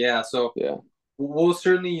us. Yeah. So Yeah. we'll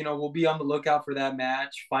certainly, we'll be on the lookout for that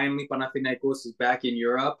match. Finally, Panathinaikos is back in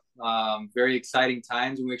Europe. Very exciting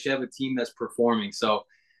times. We actually have a team that's performing. So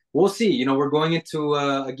we'll see. We're going into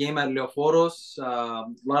a game at Leoforos. A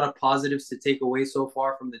lot of positives to take away so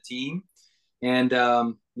far from the team. And,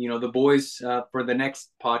 the boys for the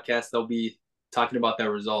next podcast, they'll be talking about that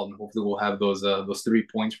result. And hopefully we'll have those 3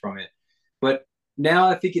 points from it. But now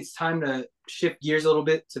I think it's time to shift gears a little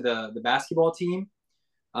bit to the basketball team.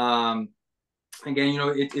 Again,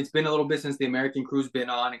 it's been a little bit since the American crew's been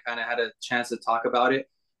on and kind of had a chance to talk about it.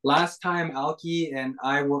 Last time, Alki and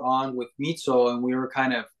I were on with Mitso, and we were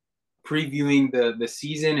kind of previewing the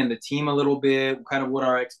season and the team a little bit, kind of what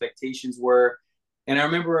our expectations were. And I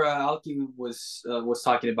remember Alki was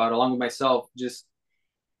talking about, along with myself, just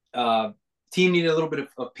team needed a little bit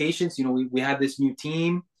of patience. We had this new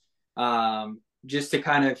team just to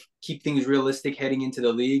kind of keep things realistic heading into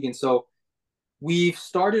the league. And so we've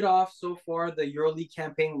started off so far the EuroLeague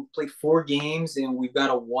campaign. We've played 4 games and we've got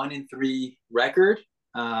a 1-3 record.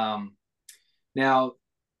 Now,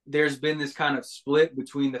 there's been this kind of split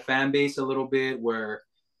between the fan base a little bit where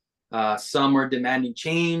some are demanding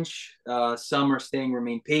change, some are saying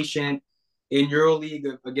remain patient. In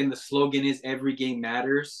EuroLeague, again, the slogan is every game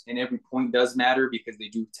matters and every point does matter because they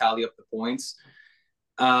do tally up the points.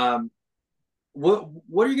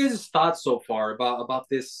 What are you guys' thoughts so far about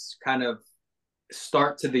this kind of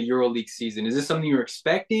start to the EuroLeague season? Is this something you're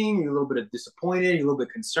expecting? Are you a little bit disappointed? Are you a little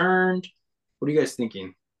bit concerned? What are you guys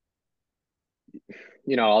thinking?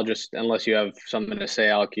 I'll just, unless you have something to say,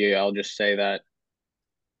 Alki, I'll just say that,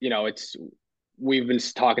 we've been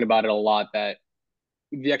talking about it a lot that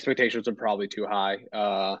the expectations are probably too high.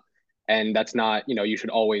 And that's not, you should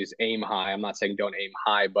always aim high. I'm not saying don't aim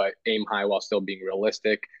high, but aim high while still being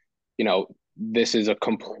realistic. This is a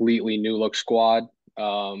completely new look squad.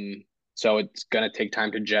 So it's going to take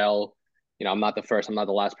time to gel. I'm not the first, I'm not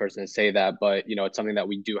the last person to say that, but, it's something that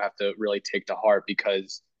we do have to really take to heart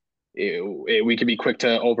because we could be quick to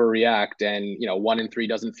overreact and, 1-3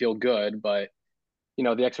 doesn't feel good, but,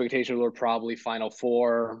 the expectations were probably Final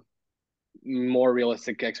Four. More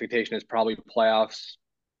realistic expectation is probably playoffs,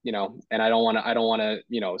 and I don't want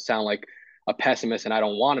to, sound like a pessimist and I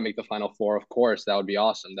don't want to make the Final Four. Of course, that would be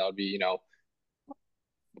awesome. That would be,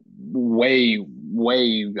 way,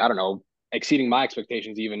 way, I don't know, exceeding my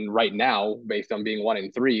expectations even right now based on being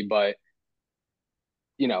 1-3. But,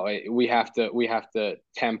 we have to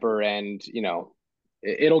temper and,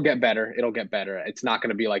 it'll get better. It'll get better. It's not going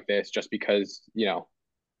to be like this just because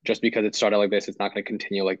it started like this. It's not going to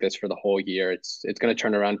continue like this for the whole year. It's going to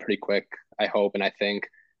turn around pretty quick, I hope and I think.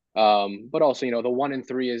 But also, the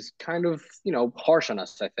 1-3 is kind of, harsh on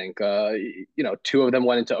us, I think. 2 of them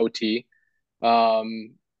went into OT.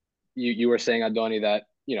 You were saying, Antoni, that,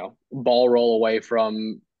 ball roll away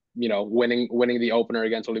from, winning the opener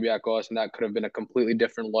against Olympiacos, and that could have been a completely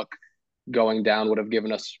different look going down, would have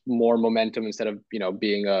given us more momentum instead of,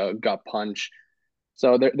 being a gut punch.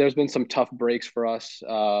 So there's been some tough breaks for us.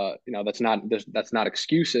 That's not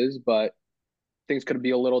excuses, but things could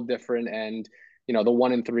be a little different. And the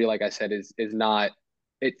 1-3, like I said, is not.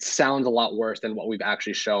 It sounds a lot worse than what we've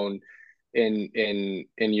actually shown in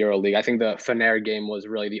EuroLeague. I think the Fener game was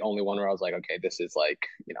really the only one where I was like, okay, this is like,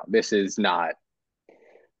 this is not.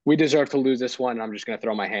 We deserve to lose this one. I'm just going to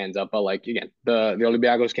throw my hands up. But like, again, the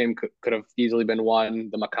Olympiacos game could have easily been won.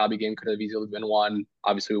 The Maccabi game could have easily been won.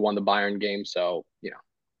 Obviously, we won the Bayern game. So,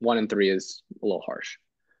 1-3 is a little harsh.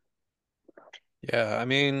 Yeah, I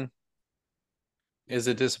mean, is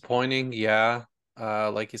it disappointing? Yeah.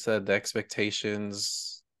 Like you said, the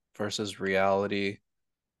expectations versus reality.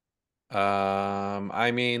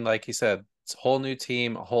 I mean, like you said, it's a whole new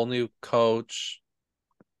team, a whole new coach.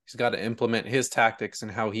 He's got to implement his tactics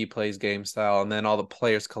and how he plays game style, and then all the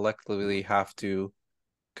players collectively have to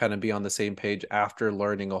kind of be on the same page after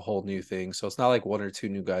learning a whole new thing. So it's not like one or two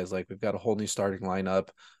new guys. Like we've got a whole new starting lineup,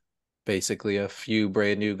 basically a few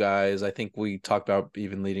brand new guys. I think we talked about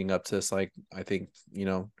even leading up to this. Like I think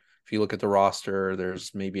if you look at the roster,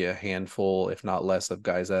 there's maybe a handful, if not less, of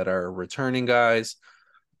guys that are returning guys.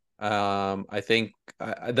 I think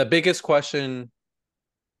the biggest question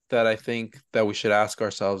that I think that we should ask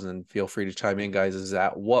ourselves, and feel free to chime in, guys, is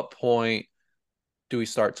at what point do we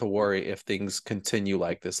start to worry if things continue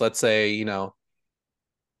like this? Let's say,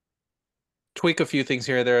 tweak a few things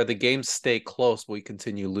here or there. The games stay close, but we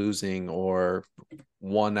continue losing, or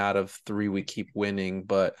 1 out of 3 we keep winning,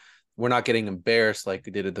 but we're not getting embarrassed like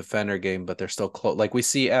we did a defender game, but they're still close. Like we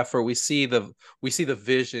see effort, we see the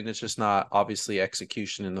vision. It's just not obviously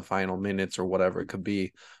execution in the final minutes or whatever it could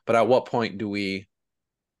be. But at what point do we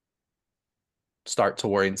start to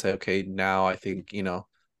worry and say, okay, now I think,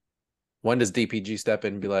 when does DPG step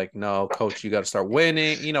in and be like, no, coach, you got to start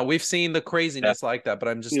winning? We've seen the Yeah. craziness like that, but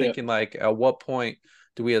I'm just Yeah. thinking, like, at what point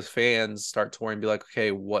do we as fans start to worry and be like,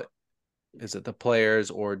 okay, what is it, the players,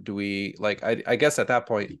 or do we, like, I guess at that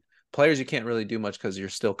point, players, you can't really do much because you're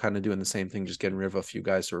still kind of doing the same thing, just getting rid of a few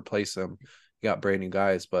guys to replace them. You got brand new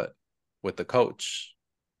guys, but with the coach.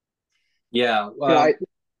 Yeah. You know, I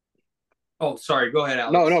Oh, sorry. Go ahead,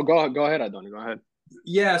 no, Alex. no, go ahead, Antoni, go ahead.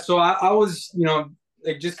 Yeah. So I was,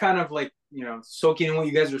 like just kind of like, soaking in what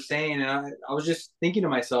you guys were saying. And I was just thinking to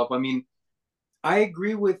myself, I mean, I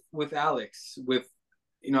agree with Alex with,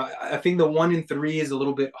 I think the 1-3 is a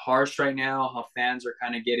little bit harsh right now, how fans are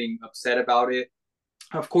kind of getting upset about it.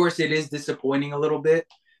 Of course, it is disappointing a little bit.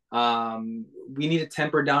 We need to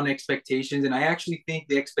temper down expectations, and I actually think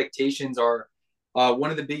the expectations are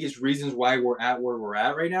one of the biggest reasons why we're at where we're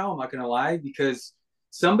at right now. I'm not gonna lie, because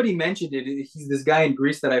somebody mentioned it. He's this guy in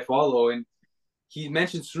Greece that I follow, and he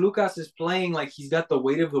mentioned Lucas is playing like he's got the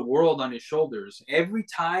weight of the world on his shoulders. Every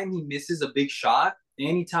time he misses a big shot,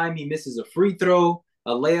 anytime he misses a free throw,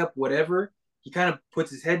 a layup, whatever, he kind of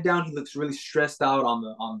puts his head down. He looks really stressed out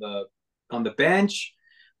on the bench.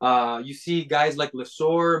 You see guys like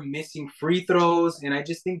Lesor missing free throws, and I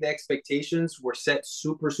just think the expectations were set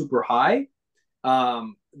super super high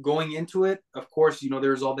going into it. Of course,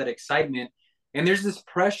 there's all that excitement, and there's this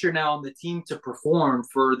pressure now on the team to perform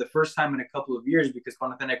for the first time in a couple of years because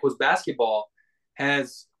Panathinaikos basketball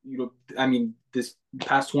has, I mean, this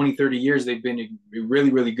past 20, 30 years, they've been really,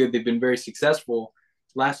 really good. They've been very successful.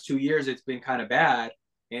 Last 2 years, it's been kind of bad.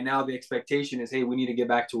 And now the expectation is, hey, we need to get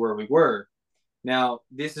back to where we were. Now,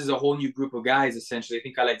 this is a whole new group of guys, essentially. I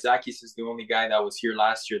think Kalaitzakis is the only guy that was here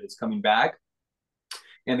last year that's coming back.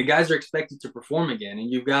 And the guys are expected to perform again. And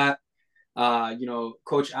you've got,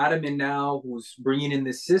 Coach Adaman now, who's bringing in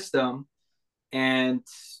this system. And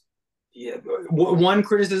yeah, one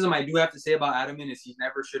criticism I do have to say about Adaman is he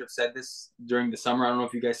never should have said this during the summer. I don't know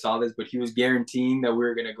if you guys saw this, but he was guaranteeing that we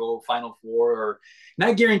were going to go Final Four, or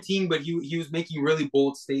not guaranteeing, but he was making really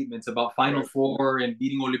bold statements about Final Right. Four and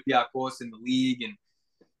beating Olympiacos in the league. And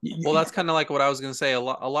Well, that's kind of like what I was going to say. A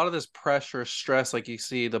lot of this pressure, stress, like you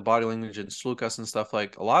see the body language in Slukas and stuff,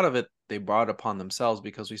 like a lot of it they brought upon themselves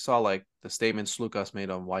because we saw like the statement Slukas made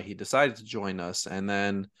on why he decided to join us, and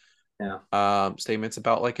then yeah, statements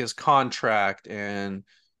about like his contract, and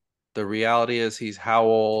the reality is he's how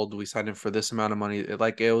old, we signed him for this amount of money.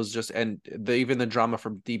 Like it was just, and even the drama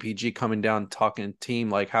from DPG coming down, talking team,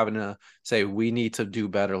 like having to say, we need to do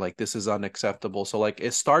better. Like this is unacceptable. So like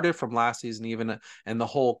it started from last season, even, and the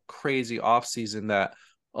whole crazy off season, that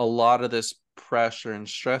a lot of this pressure and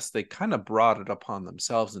stress, they kind of brought it upon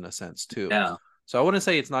themselves in a sense too. yeah, So I wouldn't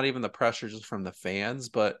say it's not even the pressure just from the fans,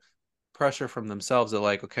 but pressure from themselves. They're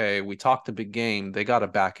like, okay, we talked a big game. They got to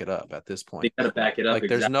back it up at this they point. got to back it up Like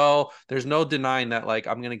there's exactly. no denying that, like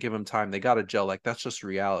I'm gonna give him time. They gotta gel. Like that's just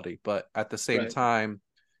reality. But at the same Right. time,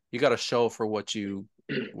 you gotta show for what you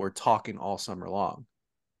were talking all summer long.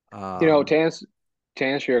 You know, Um to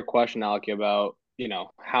answer your question, Alki, about,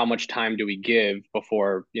 how much time do we give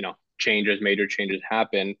before, major changes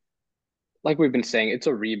happen? Like we've been saying, it's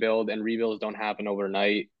a rebuild, and rebuilds don't happen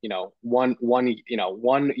overnight. One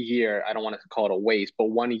year, I don't want to call it a waste, but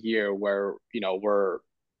 1 year where, we're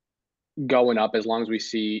going up, as long as we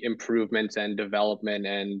see improvements and development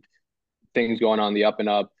and things going on the up and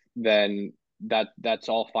up, then that's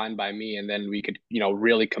all fine by me. And then we could,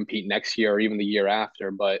 really compete next year or even the year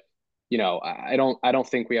after. But, I don't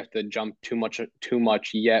think we have to jump too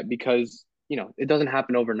much yet because, it doesn't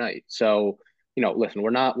happen overnight. So, listen,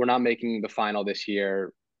 we're not making the final this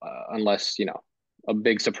year unless, a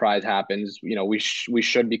big surprise happens. We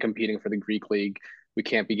should be competing for the Greek league. We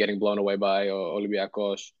can't be getting blown away by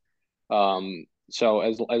Olympiacos. So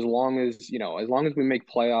as long as we make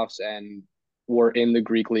playoffs and we're in the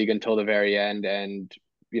Greek league until the very end, and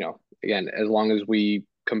again, as long as we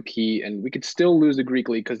compete and we could still lose the Greek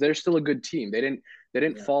league because they're still a good team. They didn't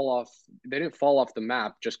Yeah. fall off. They didn't fall off the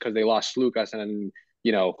map just because they lost Lucas and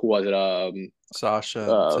who was it? Sasha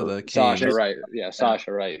to the Sasha, Canes. right? Yeah, Yeah.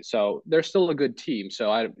 Sasha, right. So they're still a good team.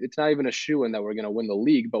 So it's not even a shoe in that we're going to win the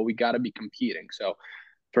league, but we got to be competing. So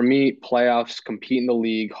for me, playoffs, compete in the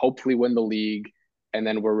league, hopefully win the league, and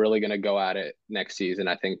then we're really going to go at it next season.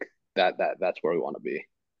 I think that's where we want to be.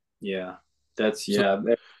 Yeah. That's So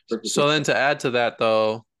that's perfectly so then said. to add to that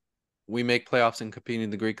though, we make playoffs and competing in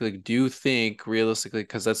the Greek league. Do you think realistically,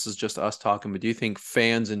 because this is just us talking, but do you think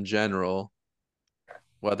fans in general,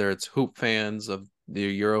 whether it's hoop fans of the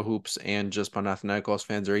Euro hoops and just Panathinaikos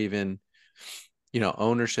fans, or even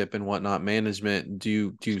ownership and whatnot, management,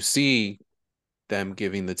 do you see them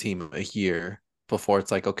giving the team a year before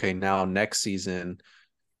it's like, okay, now next season,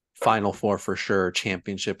 Final Four for sure,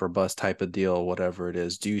 championship or bust type of deal, whatever it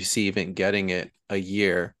is? Do you see even getting it a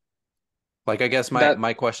year? Like, I guess my That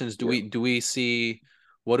my question is, do yeah. we do we see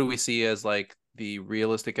what do we see as like the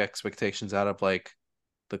realistic expectations out of like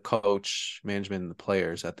the coach, management, and the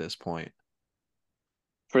players at this point?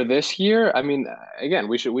 For this year, I mean, again,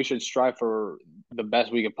 we should strive for the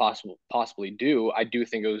best we could possibly do. I do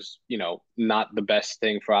think it was, not the best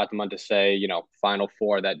thing for Ataman to say, Final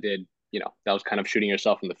Four. That was kind of shooting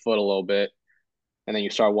yourself in the foot a little bit. And then you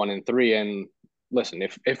start 1-3. And listen,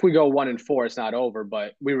 if we go 1-4, it's not over,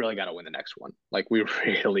 but we really got to win the next one. Like we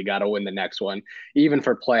really got to win the next one, even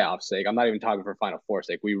for playoff sake. I'm not even talking for Final Four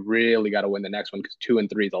sake. We really got to win the next one because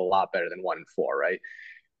 2-3 is a lot better than 1-4, right?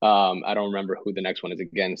 I don't remember who the next one is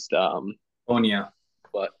against. Onia.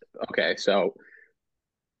 But okay, so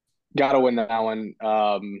got to win that one.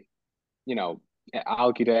 You know,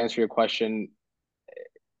 Alki, to answer your question,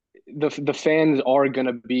 the fans are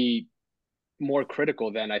gonna be more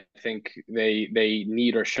critical than I think they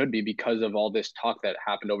need or should be because of all this talk that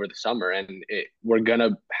happened over the summer, and we're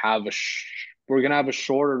gonna have a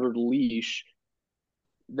shorter leash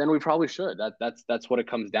than we probably should. That's what it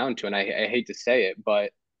comes down to, and I hate to say it,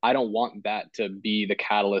 but I don't want that to be the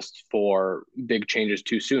catalyst for big changes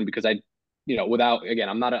too soon because without again,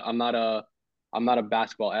 I'm not a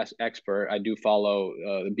basketball expert. I do follow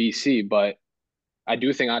the BC, but I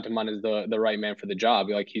do think Ataman is the right man for the job.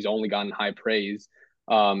 Like he's only gotten high praise.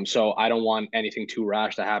 So I don't want anything too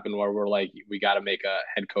rash to happen where we're like, we got to make a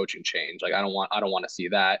head coaching change. Like I don't want to see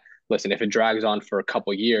that. Listen, if it drags on for a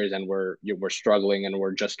couple of years and we're struggling and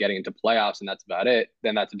we're just getting into playoffs and that's about it,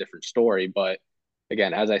 then that's a different story. But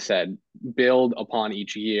again, as I said, build upon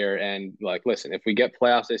each year and like, listen, if we get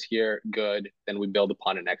playoffs this year, good. Then we build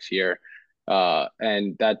upon it next year.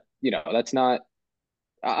 And that's not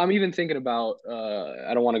I'm even thinking about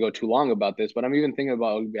I don't want to go too long about this, but I'm even thinking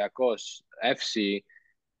about Olympiacos FC.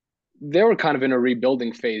 They were kind of in a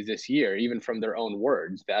rebuilding phase this year, even from their own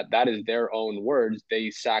words. That is their own words.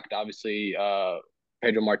 They sacked obviously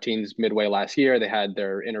Pedro Martins midway last year. They had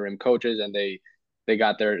their interim coaches and they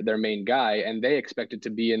got their main guy and they expected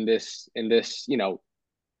to be in this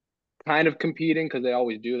kind of competing because they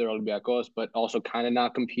always do. They're Olympiacos, but also kind of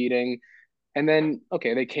not competing. And then,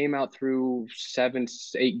 okay, they came out through 7,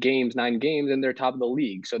 8 games, 9 games, and they're top of the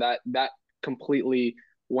league. So that completely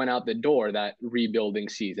went out the door that rebuilding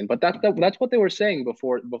season. But that's what they were saying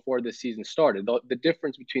before this season started. The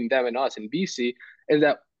difference between them and us in BC is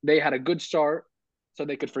that they had a good start, so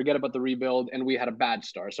they could forget about the rebuild, and we had a bad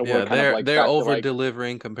start. So we're Yeah, kind of like they're back to over like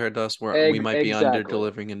delivering compared to us, where we might be under exactly.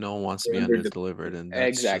 delivering and no one wants to We're be under under the delivered, and that's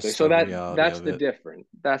Exactly. just So the that reality that's of the it. difference.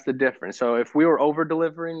 That's the difference. So if we were over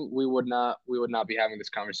delivering, we would not be having this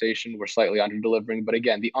conversation. We're slightly under delivering, but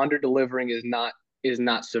again, the under delivering is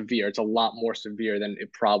not severe. It's a lot more severe than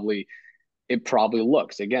it probably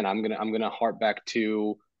looks. Again, I'm gonna harp back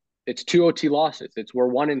to it's two OT losses. We're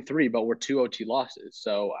 1-3, but we're two OT losses.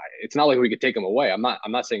 So it's not like we could take them away. I'm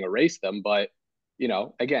not saying erase them, but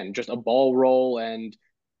again, just a ball roll and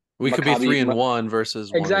We could be Maccabi. 3-1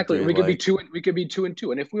 versus one and Exactly. three, We could be like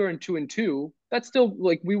 2-2. And if we were in 2-2, that's still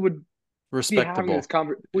like respectable.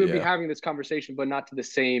 we would be Yeah. having this conversation, but not to the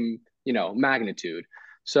same, magnitude.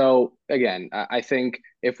 So again, I think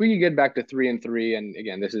if we could get back to 3-3, and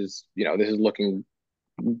again, this is looking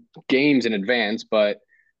games in advance, but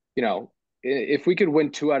you know, if we could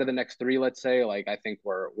win two out of the next three, let's say, like I think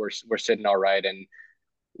we're sitting all right, and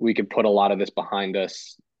we could put a lot of this behind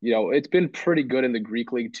us. It's been pretty good in the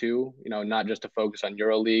Greek league too. Not just to focus on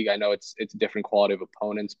Euro League. I know it's a different quality of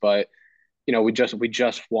opponents, but we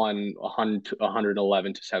just won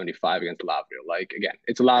 111 to 75 against Lavrio. Like again,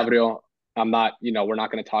 it's Yeah. Lavrio. I'm not, we're not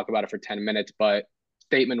going to talk about it for 10 minutes, but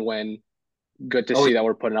statement win. Good to Oh, see that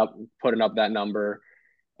we're putting up that number.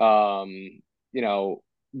 Um, you know,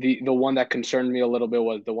 the one that concerned me a little bit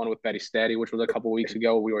was the one with Betty Steady, which was a couple weeks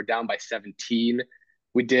ago. We were down by 17.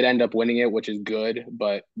 We did end up winning it, which is good,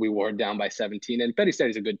 but we were down by 17. And Betty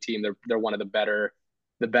Steady's a good team. They're one of the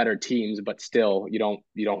better teams, but still, you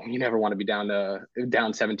never want to be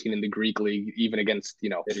down 17 in the Greek league, even against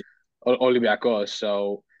yeah. Olympiacos.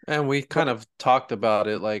 So, And we but kind of talked about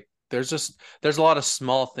it. Like there's a lot of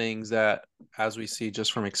small things that, as we see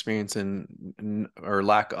just from experience and or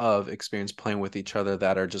lack of experience playing with each other,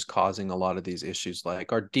 that are just causing a lot of these issues.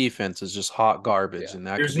 Like our defense is just hot garbage, yeah, and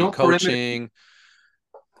that could There's be no perimeter. coaching.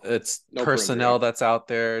 It's no perimeter. personnel that's out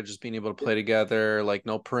there just being able to play together. Like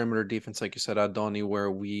no perimeter defense, like you said, Adoni, where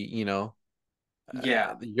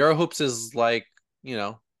Yeah. the Euro hoops is like, you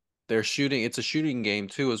know, they're shooting. It's a shooting game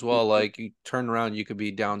too, as well. Like you turn around, you could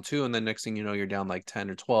be down two, and then next thing you know, you're down like 10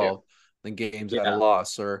 or Yeah, 12. The game's at a Yeah.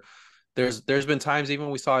 loss. Or there's been times even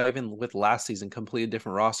we saw even with last season, completely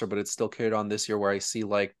different roster, but it's still carried on this year where I see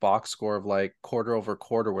like box score of like quarter over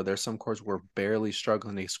quarter, where there's some quarters where we're barely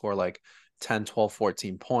struggling to score like 10, 12,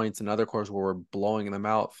 14 points, and other quarters where we're blowing them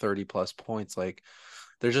out 30 plus points. Like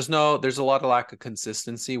there's a lot of lack of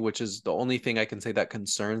consistency, which is the only thing I can say that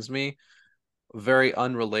concerns me. Very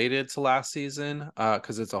unrelated to last season,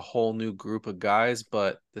 because it's a whole new group of guys,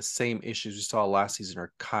 but the same issues we saw last season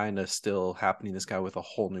are kind of still happening this guy with a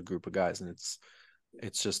whole new group of guys, and it's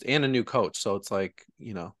just and a new coach. So it's like,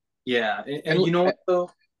 Yeah. And and you know what though?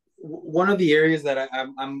 One of the areas that I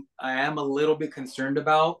am a little bit concerned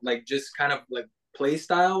about, like just kind of like play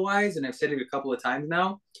style wise, and I've said it a couple of times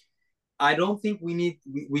now. I don't think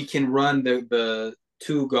we can run the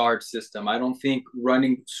two guard system. I don't think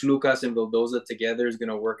running Slukas and Vildoza together is going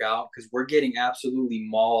to work out because we're getting absolutely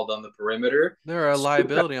mauled on the perimeter. they're a Slukas,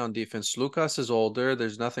 liability on defense. Lucas is older.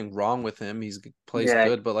 There's nothing wrong with him. He's plays yeah,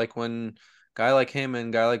 good, but like when guy like him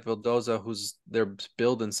and guy like Vildoza, who's their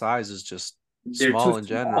build and size is just they're too small in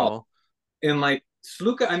small. general. And like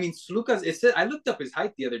Slukas. It said I looked up his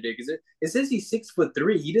height the other day because it says he's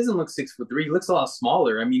 6'3". He doesn't look 6'3". He looks a lot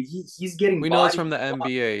smaller. I mean, he's getting We know it's body from the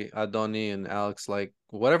blocked. NBA, Adoni and Alex. Like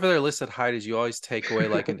whatever their listed height is, you always take away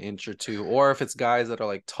like an inch or two. Or if it's guys that are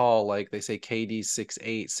like tall, like they say KD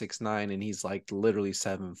 6'8", 6'9", and he's like literally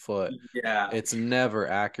 7 foot. Yeah, It's never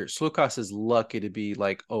accurate. Slukas is lucky to be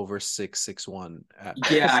like over 6'1" at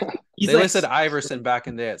yeah. best. He's They like listed Iverson back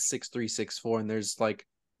in there at 6'3", 6'4", and there's like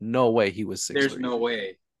no way he was six there's three. no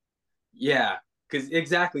way. Yeah, because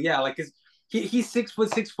exactly, yeah, like because he's 6 foot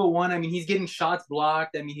 6'1". I mean, he's getting shots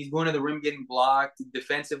blocked. I mean, he's going to the rim getting blocked.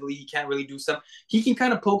 Defensively, he can't really do some. He can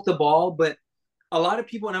kind of poke the ball, but a lot of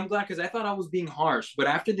people, and I'm glad because I thought I was being harsh. But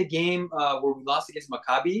after the game where we lost against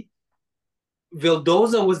Maccabi,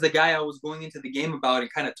 Vildoza was the guy I was going into the game about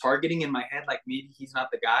and kind of targeting in my head, like maybe he's not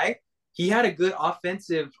the guy. He had a good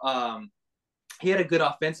offensive. He had a good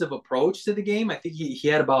offensive approach to the game. I think he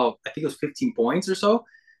had about I think it was 15 points or so,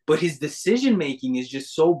 but his decision making is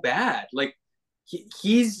just so bad. Like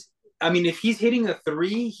he's I mean, if he's hitting a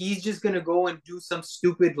three, he's just gonna go and do some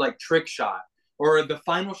stupid like trick shot or the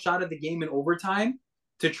final shot of the game in overtime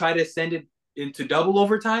to try to send it into double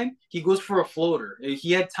overtime. He goes for a floater.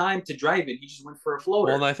 He had time to drive it. He just went for a Well,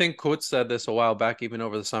 and floater. I think Coach said this a while back, even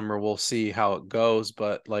over the summer. We'll see how it goes.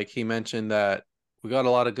 But like he mentioned that we got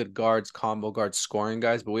a lot of good guards, combo guards, scoring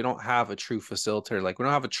guys, but we don't have a true facilitator. Like we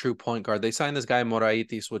don't have a true point guard. They signed this guy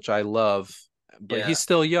Moraitis, which I love, but Yeah, he's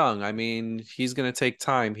still young. I mean, he's gonna take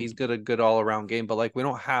time. He's got a good all around game, but like we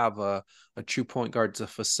don't have a true point guard to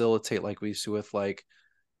facilitate like we used to with like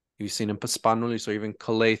you've seen in Paspanulis or even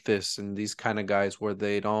Calathis and these kind of guys where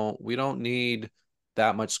we don't need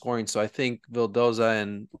that much scoring. So I think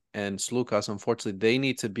Vildoza and Slukas, unfortunately, they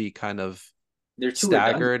need to be kind of they're too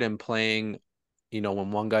redundant. staggered and playing,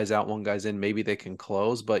 when one guy's out, one guy's in, maybe they can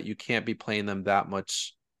close, but you can't be playing them that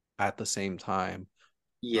much at the same time.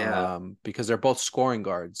 Yeah. Because they're both scoring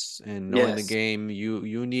guards and knowing the Yes. game,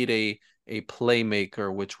 you need a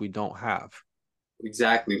playmaker, which we don't have.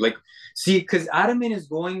 Exactly. Like, see, because Ataman is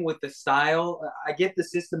going with the style. I get the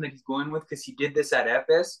system that he's going with because he did this at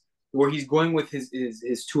FS, where he's going with his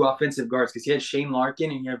two offensive guards because he had Shane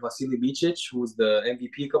Larkin and he had Vasily Micic, who was the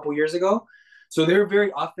MVP a couple years ago. So they're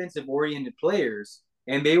very offensive oriented players,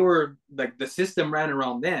 and they were like the system ran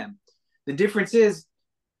around them. The difference is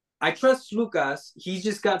I trust Lucas. He's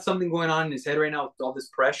just got something going on in his head right now with all this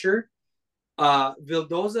pressure.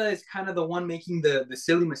 Vildoza is kind of the one making the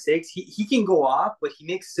silly mistakes. He can go off, but he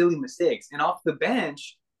makes silly mistakes. And off the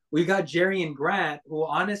bench, we got Jerry and Grant, who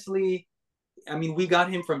honestly, I mean, we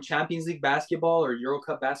got him from Champions League basketball or Euro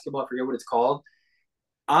Cup basketball. I forget what it's called.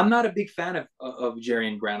 I'm not a big fan of Jerry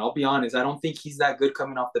and Grant. I'll be honest. I don't think he's that good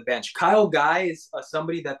coming off the bench. Kyle Guy is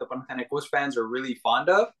somebody that the Panathinaikos fans are really fond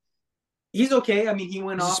of. He's okay. I mean, he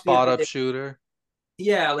went He's a off the spot other up day. shooter.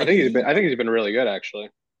 Yeah, I like think he's been really good actually.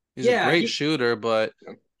 He's a yeah, great shooter, but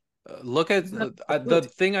look at he's not the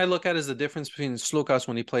thing I look at is the difference between Slukas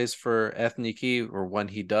when he plays for Ethniki or when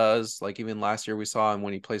he does. Like even last year we saw him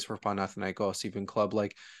when he plays for Panathinaikos, even club.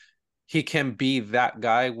 Like he can be that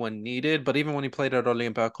guy when needed, but even when he played at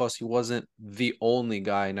Olympiacos, he wasn't the only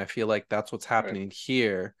guy, and I feel like that's what's Right. happening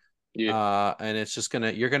here. Yeah. And it's just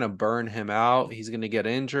you're gonna burn him out. He's gonna get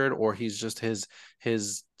injured, or he's just his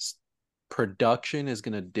production is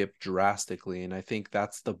gonna dip drastically, and I think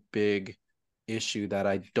that's the big issue that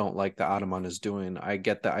I don't like that Ataman is doing. I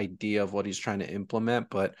get the idea of what he's trying to implement,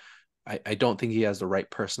 but I don't think he has the right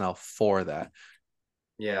personnel for that.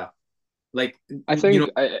 Yeah, like I you know.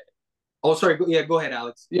 think I Oh, sorry. Yeah, go ahead,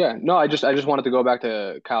 Alex. Yeah, no, I just wanted to go back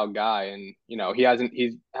to Kyle Guy, and he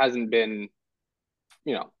hasn't been,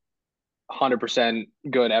 you know, 100%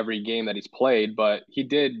 good every game that he's played, but he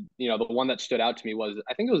did, the one that stood out to me was,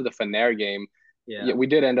 I think it was the Fener game. Yeah, Yeah, we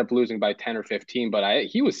did end up losing by 10 or 15, but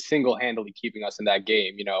he was single-handedly keeping us in that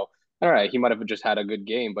game, All right, he might have just had a good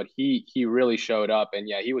game, but he really showed up, and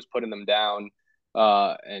yeah, he was putting them down.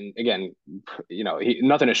 And again,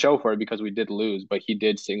 nothing to show for it because we did lose, but he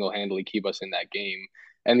did single-handedly keep us in that game.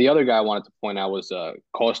 And the other guy I wanted to point out was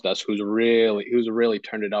Costas, who's really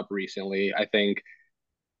turned it up recently. I think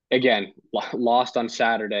again lost on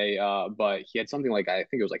Saturday, but he had something like, I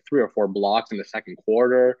think it was like 3 or 4 blocks in the second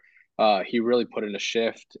quarter. He really put in a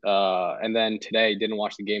shift, and then today didn't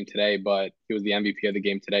watch the game today, but he was the MVP of the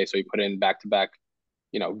game today, so he put in back to back,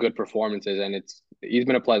 good performances, and he's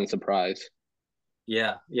been a pleasant surprise.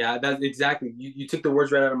 yeah. That's exactly. You took the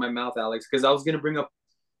words right out of my mouth, Alex, because I was gonna bring up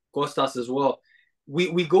Costas as well.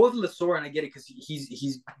 We go with Lesor, and I get it because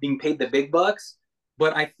he's being paid the big bucks.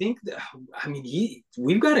 But I think that, I mean,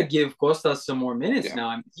 we've got to give Costas some more minutes Yeah. now.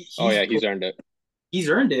 I mean, Oh yeah, he's earned it. he's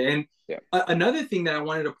earned it. And Yeah. another thing that I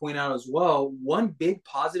wanted to point out as well, one big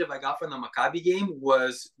positive I got from the Maccabi game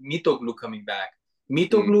was Mitoglu coming back.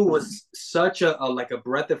 Mitoglu was such a like a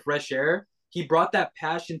breath of fresh air. He brought that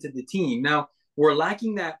passion to the team. Now we're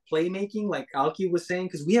lacking that playmaking, like Alki was saying,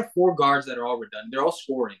 because we have 4 guards that are all redundant. They're all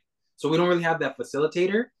scoring, so we don't really have that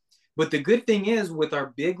facilitator. But the good thing is with our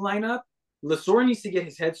big lineup, Lesor needs to get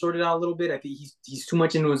his head sorted out a little bit. I think he's too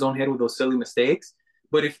much into his own head with those silly mistakes.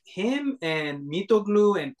 But if him and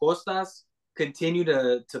Mitoglu and Costas continue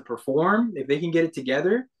to perform, if they can get it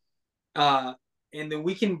together, uh, and then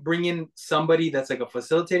we can bring in somebody that's like a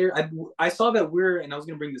facilitator. I saw that and I was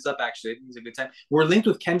going to bring this up actually. I think it's a good time. We're linked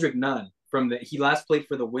with Kendrick Nunn he last played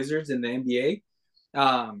for the Wizards in the NBA.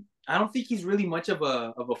 I don't think he's really much of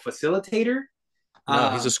a facilitator. No,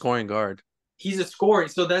 he's a Um, scoring guard. he's a scorer,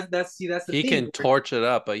 so that's the He thing. can torch it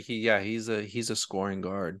up, but he's a scoring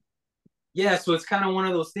guard. Yeah, so it's kind of one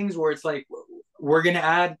of those things where it's like we're gonna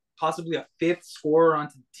add possibly a 5th scorer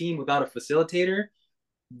onto the team without a facilitator.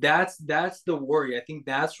 That's the worry. I think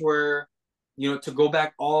that's where, to go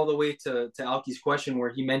back all the way to Alki's question where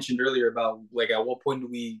he mentioned earlier about like at what point do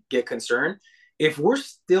we get concerned? If we're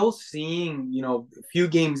still seeing, a few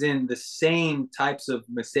games in the same types of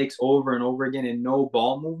mistakes over and over again and no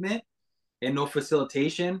ball movement and no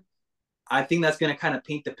facilitation, I think that's going to kind of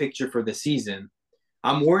paint the picture for the season.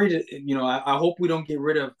 I'm worried, I hope we don't get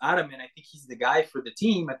rid of Adam, and I think he's the guy for the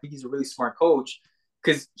team. I think he's a really smart coach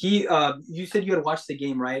because you said you had watched the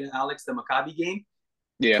game, right, Alex, the Maccabi game?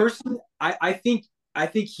 Yeah, Personally, I think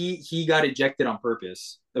he got ejected on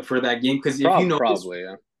purpose for that game because if you notice, probably,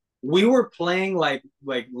 yeah. we were playing like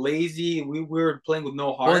lazy. We were playing with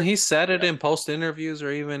no Well, and heart. he said it Yeah. in post interviews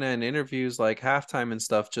or even in interviews like halftime and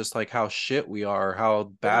stuff, just like how shit we are, how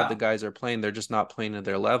bad the Yeah, guys are playing. They're just not playing at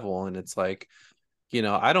their level. And it's like,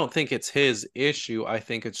 I don't think it's his issue. I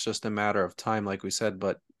think it's just a matter of time, like we said,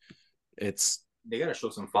 but it's they got to show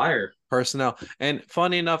some fire. personnel. And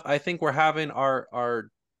funny enough, I think we're having our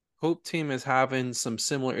hoop team is having some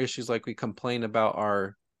similar issues like we complained about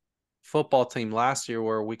our football team last year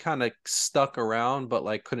where we kind of stuck around but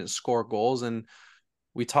like couldn't score goals. And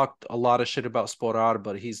we talked a lot of shit about Sporar,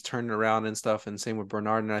 but he's turned around and stuff, and same with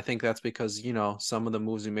Bernard. And I think that's because, some of the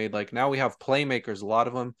moves we made, like now we have playmakers, a lot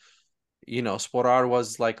of them. Sporar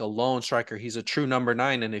was like a lone striker. He's a true number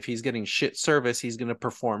 9, and if he's getting shit service, he's going to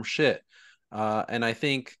perform shit. And I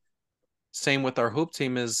think same with our hoop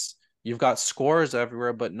team is you've got scorers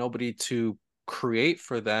everywhere, but nobody to create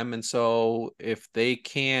for them. And so if they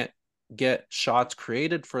can't get shots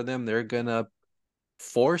created for them, they're gonna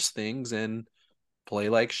force things and play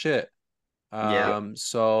like shit. Yeah.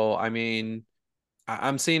 So I mean,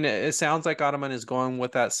 I'm seeing it. It sounds like Ottoman is going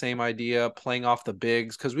with that same idea, playing off the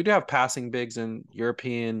bigs, because we do have passing bigs, and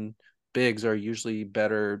European bigs are usually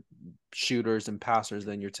better shooters and passers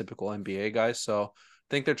than your typical NBA guys. So I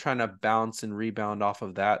think they're trying to bounce and rebound off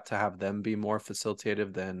of that to have them be more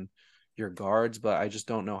facilitative than your guards. But I just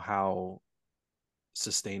don't know how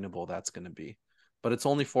sustainable that's going to be. But it's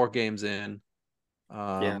only 4 games in.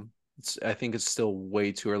 Yeah. I think it's still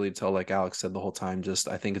way too early to tell, like Alex said the whole time. Just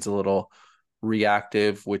I think it's a little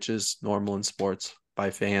reactive, which is normal in sports by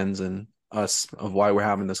fans and us of why we're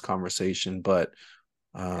having this conversation. But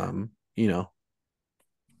you know,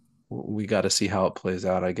 we got to see how it plays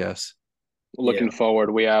out, I guess. Looking Yeah.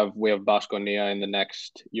 forward, we have Baskonia in the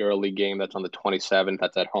next EuroLeague game. That's on the 27th.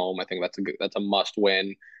 That's at home. I think that's a must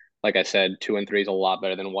win. Like I said, 2-3 is a lot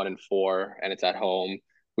better than 1-4, and it's at home.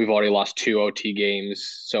 We've already lost 2 OT games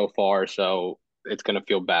so far, so it's gonna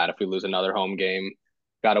feel bad if we lose another home game.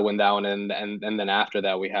 Got to win that one, and then after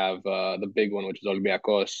that we have the big one, which is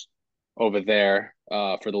Olympiacos over there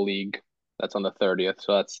for the league. That's on the 30th.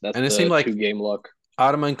 So that's And it seemed the like 2 game look.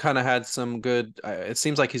 Ottoman kind of had some good. It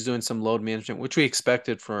seems like he's doing some load management, which we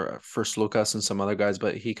expected for Lucas and some other guys,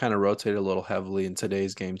 but he kind of rotated a little heavily in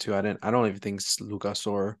today's game too. I don't even think Lucas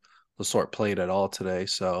or Lasort played at all today.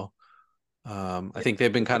 So I think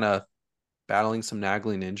they've been kind of battling some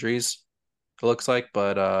nagging injuries. It looks like,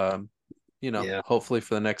 but Yeah. hopefully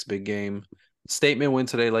for the next big game, statement win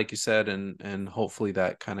today, like you said, and hopefully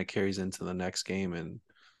that kind of carries into the next game and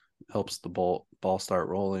helps the ball start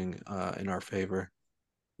rolling in our favor.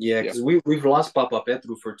 Yeah, Yep. because we've lost Papa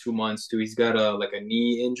Petru for 2 months too. He's got a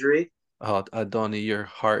knee injury. Oh, Adoni, your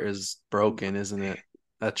heart is broken, isn't it?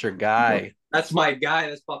 That's your guy. That's my guy.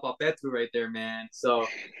 That's Papa Petru right there, man. So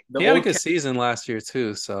the He had a old good season last year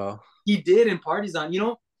too. So he did in Partizan.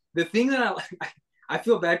 The thing that I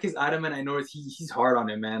feel bad because Adam and I know is he's hard on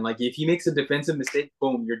him, man. Like if he makes a defensive mistake,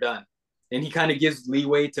 boom, you're done. And he kind of gives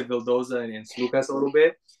leeway to Vildoza and Slucas a little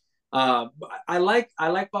bit. I like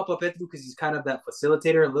Papa Petru because he's kind of that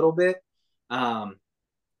facilitator a little bit. Um,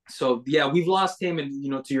 so yeah, we've lost him,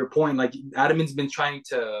 and to your point, like Adaman's been trying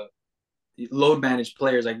to load manage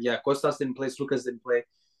players. Like yeah, Costas didn't play, Slucas didn't play.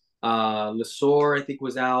 Lesor I think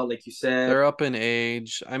was out, like you said. they're up in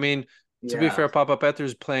age. I mean, to be Yeah, fair, Papa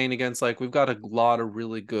Petru's playing against like we've got a lot of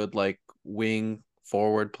really good like wing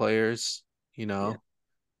forward players, you yeah. know.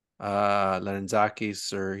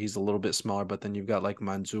 Lorenzakis, or he's a little bit smaller, but then you've got like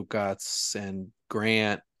Manzukats and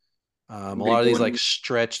Grant. A lot of these like Grigoni.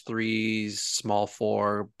 stretch threes, small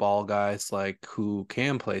four ball guys like who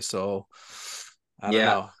can play. So I don't Yeah,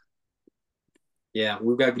 know. yeah.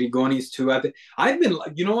 We've got Grigonis too. I've been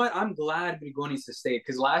like, you know what? I'm glad Grigonis has stayed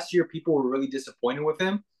because last year people were really disappointed with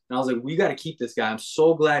him, and I was like, we got to keep this guy. I'm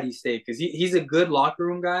so glad he stayed because he's a good locker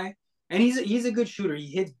room guy, and he's a good shooter. He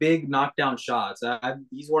hits big knockdown shots.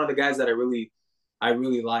 He's one of the guys that I really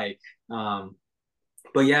like. Um,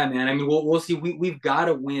 but yeah, man. I mean, we'll see. We've got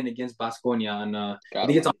to win against Basconia on. I Gotta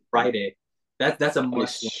think it's on win. Friday. That's a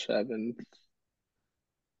must win. 27th.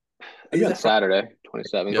 Maybe Is on that Friday? Saturday,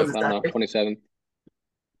 27th. Yep. Was it I don't know, Saturday? 27th.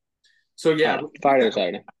 So I yeah, don't know, Friday or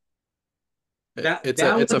Saturday. that It's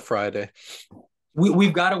that a one Friday.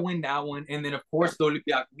 we've got to win that one, and then of course the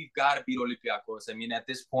Olympiacos. We've got to beat Olympiacos. I mean, at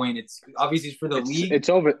this point, it's obviously it's for the It's league. it's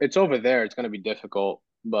over. It's over there. It's going to be difficult,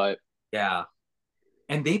 but Yeah,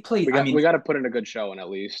 and they played. we I got mean, we got to put in a good showing at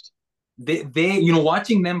least. they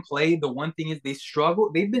watching them play. The one thing is they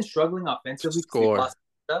struggle. They've been struggling offensively because they've Score. lost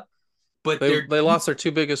stuff, but They they're they lost their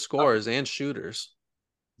 2 biggest scorers and shooters.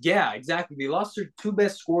 yeah, exactly. They lost their two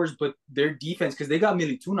best scorers, but their defense because they got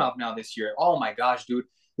Militunov now this year. Oh my gosh, dude,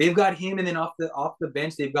 they've got him, and then off the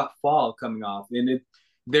bench they've got Fall coming off, and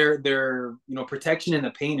their protection in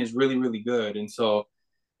the paint is really really good, and so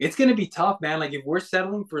it's gonna be tough, man. Like if we're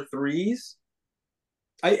settling for threes,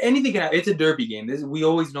 anything can happen. It's a derby game. We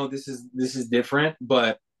always know this is different,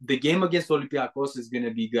 but the game against Olympiacos is gonna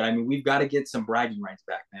be good. I mean, we've got to get some bragging rights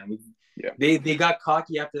back, man. Yeah, They got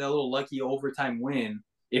cocky after that little lucky overtime win.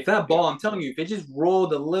 If that yeah. ball, I'm telling you, if it just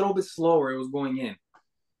rolled a little bit slower, it was going in.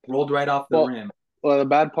 Rolled right off the Well, rim. well, the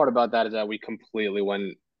bad part about that is that we completely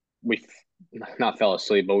went we not fell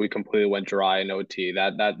asleep, but we completely went dry in OT.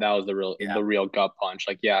 That was the real Yeah. the real gut punch.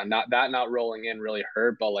 Like, yeah, not rolling in really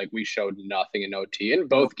hurt, but like we showed nothing in OT in No,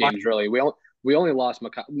 both games. Really, we only lost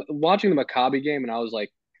watching the Maccabi game, and I was like,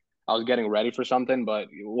 I was getting ready for something, but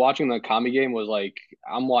watching the Kami game was like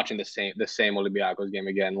I'm watching the same Olympiacos game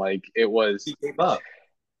again. Like it was, He gave up.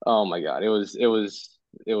 oh my God, it was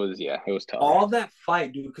yeah, it was tough. All that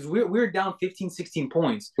fight, dude, because we're down 15, 16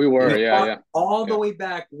 points. We We were, yeah, fought yeah, all the yeah, way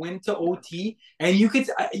back, went to OT, and you could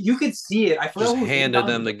see it. I Just forgot who was handed inbounding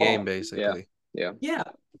them the the game ball. yeah, basically. yeah. Yeah.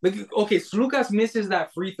 Like, okay, so Lucas misses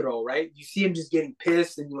that free throw, right? You see him just getting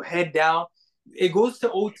pissed and you head down. It goes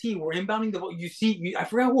to OT. We're inbounding the ball. I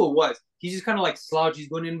forgot who it was. He's just kind of like slouch. He's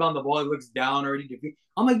going to inbound the ball. He looks down already.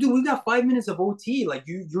 I'm like, dude, we got 5 minutes of OT. Like,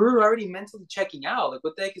 you're already mentally checking out. Like,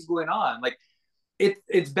 what the heck is going on? Like,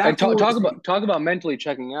 it's And back to talk what we talk were saying. about mentally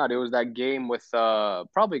checking out. It was that game with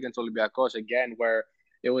probably against Olympiacos again where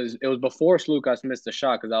it was before Slukas missed the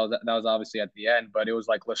shot because that was obviously at the end, but it was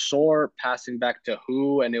like Lesor passing back to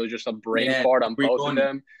who, and it was just a brain Yeah, fart on both of Brignoni.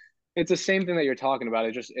 them. It's the same thing that you're talking about.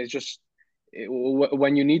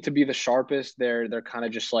 When you need to be the sharpest, they're kind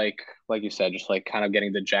of just like you said, just like kind of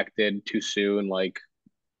getting dejected too soon. Like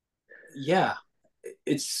Yeah,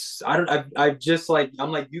 it's I don't I've just like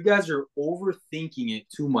I'm like you guys are overthinking it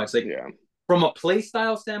too much. Like yeah, from a play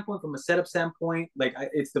style standpoint, from a setup standpoint, like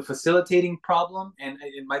it's the facilitating problem, and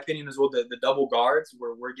in my opinion as well, the double guards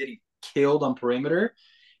where we're getting killed on perimeter,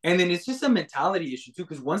 and then it's just a mentality issue too.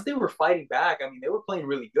 Because once they were fighting back, I mean, they were playing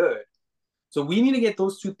really good. So we need to get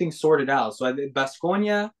those two things sorted out. So I think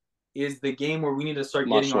Basconia is the game where we need to start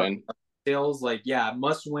getting must our win, sales. Like, yeah,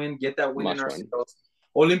 must win, get that win in must our win. sales.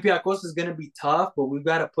 Olympiacos is going to be tough, but we've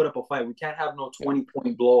got to put up a fight. We can't have no Yep,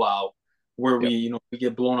 20-point blowout where yep, we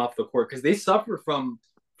get blown off the court because they suffer from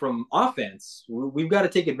offense. We've got to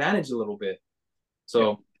take advantage a little bit. yep.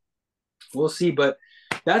 So we'll see. But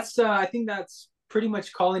I think that's pretty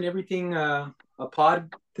much calling everything a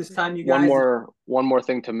pod this time, you One guys. more one more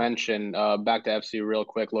thing to mention. Back to FC real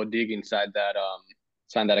quick. Lodigian signed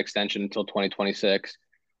that extension until 2026.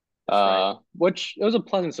 That's right. Which it was a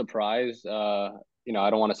pleasant surprise. I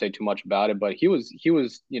don't want to say too much about it, but he was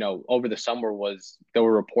over the summer there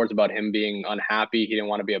were reports about him being unhappy. He didn't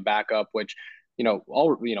want to be a backup, which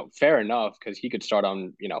all fair enough because he could start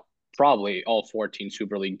on probably all 14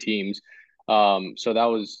 Super League teams. So I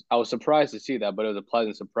was surprised to see that, but it was a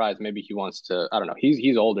pleasant surprise. Maybe he wants to. I don't know.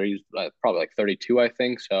 He's older. He's probably like 32, I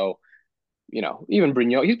think. So even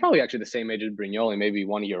Brignoli, he's probably actually the same age as Brignoli, maybe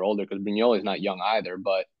 1 year older because Brignoli's not young either.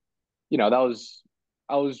 But that was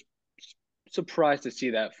I was surprised to see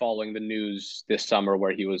that following the news this summer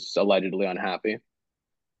where he was allegedly unhappy.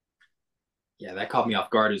 Yeah, that caught me off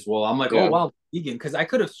guard as well. I'm like, oh Yeah, wow, vegan, because I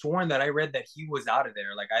could have sworn that I read that he was out of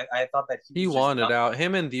there. Like I thought that he He was just wanted done. out.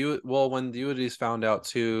 Him and when Diudes found out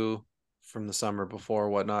too from the summer before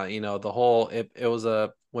whatnot, the whole it was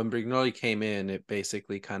when Brignoli came in, it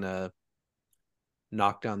basically kind of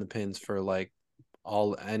knocked down the pins for like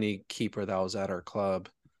any keeper that was at our club.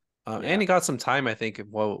 And Yeah, he got some time, I think, in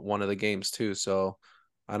one of the games too. So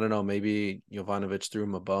I don't know, maybe Jovanovic threw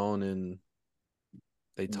him a bone and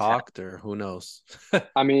they exactly. talked, or who knows.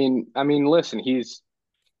 listen, he's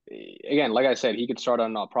again, like I said, he could start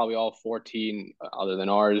on probably all 14 other than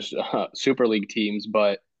ours Super League teams,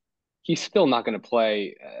 but he's still not going to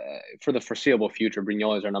play for the foreseeable future.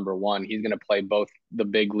 Brignoli is our number one. He's going to play both the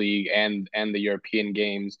big league and the European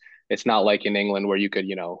games. It's not like in England where you could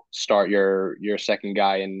start your second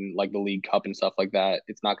guy in like the League Cup and stuff like that.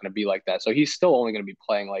 It's not going to be like that. So he's still only going to be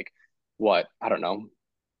playing like what, I don't know,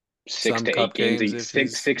 six Some to eight cup games games a if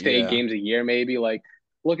six he's six to eight yeah. games a year maybe. Like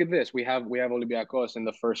look at this, we have Olympiacos in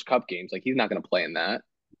the first cup games. Like he's not going to play in that.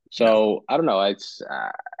 No. So I don't know. It's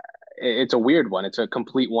a weird one. It's a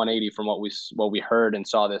complete 180 from what we heard and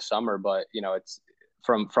saw this summer. But it's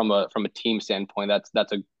from a team standpoint,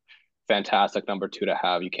 that's a fantastic number two to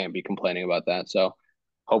have. You can't be complaining about that. So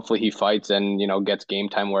hopefully he fights and gets game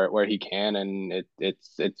time where he can, and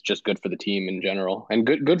it's just good for the team in general, and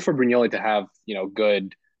good for Brignoli to have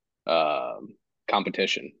good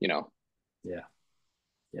competition. Yeah,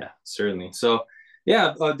 yeah, certainly. So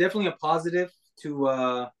yeah, definitely a positive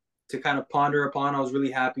to kind of ponder upon. I was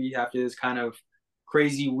really happy after this kind of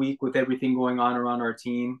crazy week with everything going on around our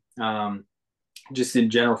team. Just in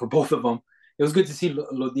general for both of them. It was good to see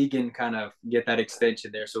Lodigan kind of get that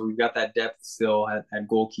extension there. So we've got that depth still at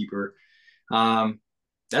goalkeeper. Um,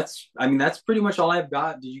 that's pretty much all I've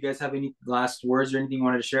got. Did you guys have any last words or anything you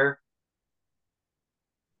wanted to share?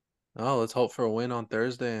 Oh, let's hope for a win on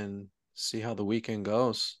Thursday and see how the weekend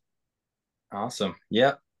goes. Awesome.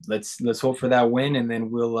 Yep. Let's hope for that win, and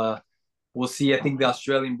then we'll see. I think the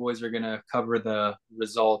Australian boys are gonna cover the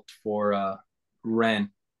result for Rennes.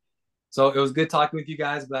 So it was good talking with you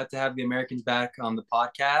guys. Glad to have the Americans back on the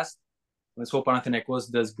podcast. Let's hope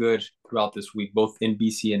Panathinaikos does good throughout this week, both in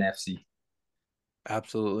BC and FC.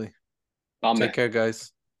 Absolutely. Bame. Take care,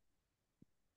 guys.